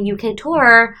going on a UK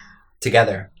tour.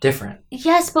 Together, different.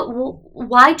 Yes, but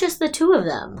why just the two of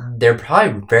them? They're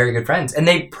probably very good friends, and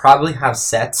they probably have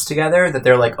sets together that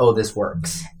they're like, "Oh, this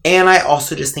works." And I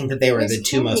also just think that they were Where's the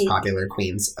two most Kate? popular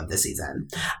queens of the season.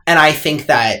 And I think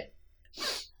that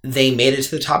they made it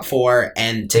to the top 4,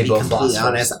 and to They be both completely lost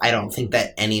honest, first. I don't think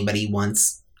that anybody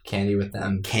wants Candy with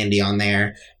them. Candy on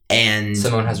there. And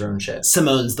Simone has her own shit.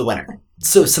 Simone's the winner.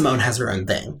 So Simone has her own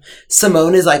thing.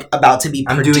 Simone is like about to be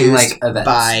I'm produced doing, like, events.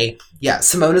 by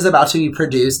Simone is about to be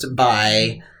produced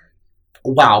by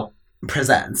Wow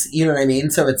Presents. You know what I mean?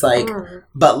 So it's like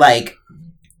but like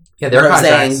Yeah, they're Rose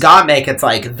and contracts. Gottmik, it's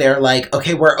like they're like,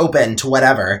 okay, we're open to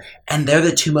whatever. And they're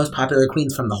the two most popular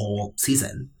queens from the whole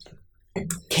season.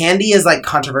 Candy is like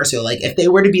controversial. Like if they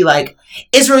were to be like,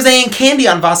 is Rose and Candy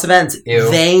on Voss Events?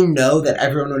 Ew. They know that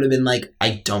everyone would have been like,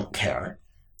 I don't care.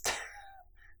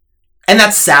 And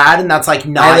that's sad, and that's like I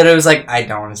not literally was like, I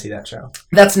don't want to see that show.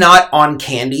 that's not on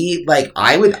Candy. Like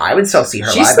I would still see her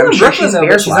She's live. still I'm in sure Brooklyn she's though, but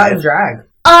fierce she's not in live. drag.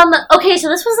 Okay, so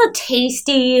this was a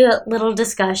tasty little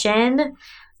discussion.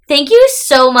 Thank you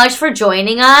so much for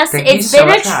joining us. Thank you It's so been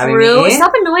much for having true. me.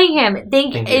 Stop annoying him.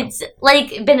 Thank you. It's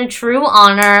like been a true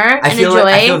honor I and feel a joy.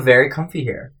 I feel very comfy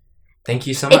here. Thank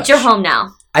you so much. It's your home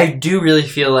now. I do really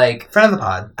feel like Friend of the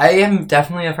pod. I am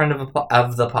definitely a friend of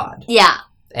the pod, Yeah.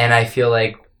 and I feel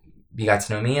like you got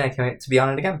to know me, and I can't wait to be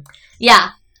on it again. Yeah.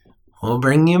 We'll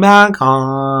bring you back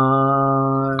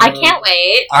on. I can't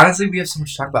wait. Honestly, we have so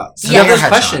much to talk about. So Yeah. you have those Headshots.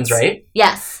 questions, right?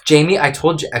 Yes. Jamie, I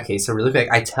told you. Okay, so really quick,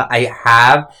 I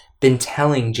have been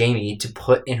telling Jamie to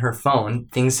put in her phone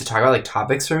things to talk about, like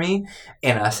topics for me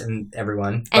and us and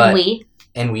everyone, And we.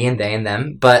 and we and they and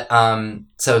them. But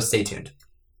so stay tuned.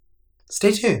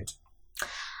 Stay tuned.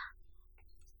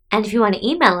 And if you want to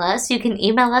email us, you can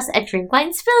email us at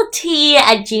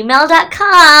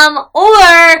drinkwineспilltea@gmail.com,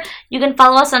 or you can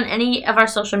follow us on any of our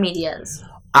social medias.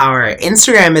 Our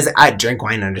Instagram is at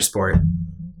drinkwine_.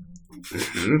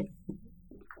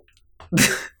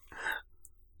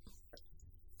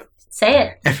 Say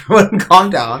it. Everyone calm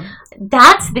down.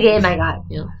 That's the game I got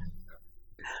you.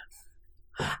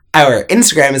 Our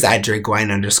Instagram is at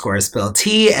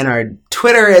drinkwine_spilltea, and our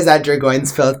Twitter is at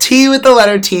drinkwineспilltea with the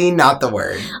letter T, not the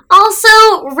word.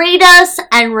 Also, rate us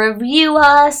and review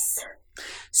us.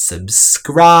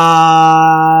 Subscribe.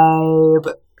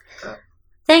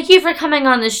 Thank you for coming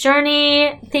on this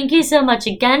journey. Thank you so much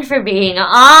again for being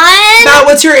on. Now,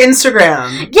 what's your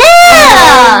Instagram?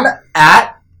 Yeah!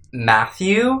 At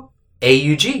Matthew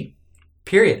AUG.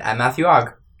 Period. At Matthew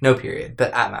Og. No period,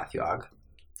 but at Matthew Og.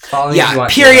 Follow me if you Yeah,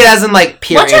 want period to. as in like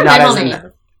period, What's your not middle as in.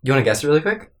 name? You want to guess it really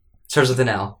quick? Starts with an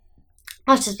L.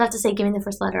 I was just about to say, give me the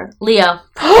first letter. Leo.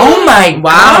 Oh my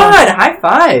Wow. god! High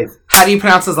five! How do you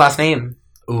pronounce his last name?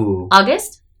 Ooh.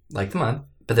 August? Like the month.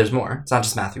 But there's more. It's not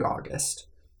just Matthew August.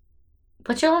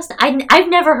 What's your last name? I've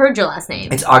never heard your last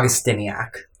name. It's Augustiniak.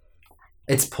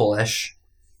 It's Polish.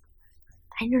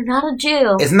 And you're not a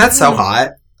Jew. Isn't that so hot?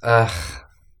 Ugh.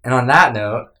 And on that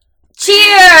note,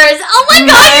 Cheers! Oh my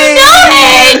god, you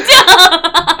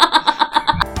know it!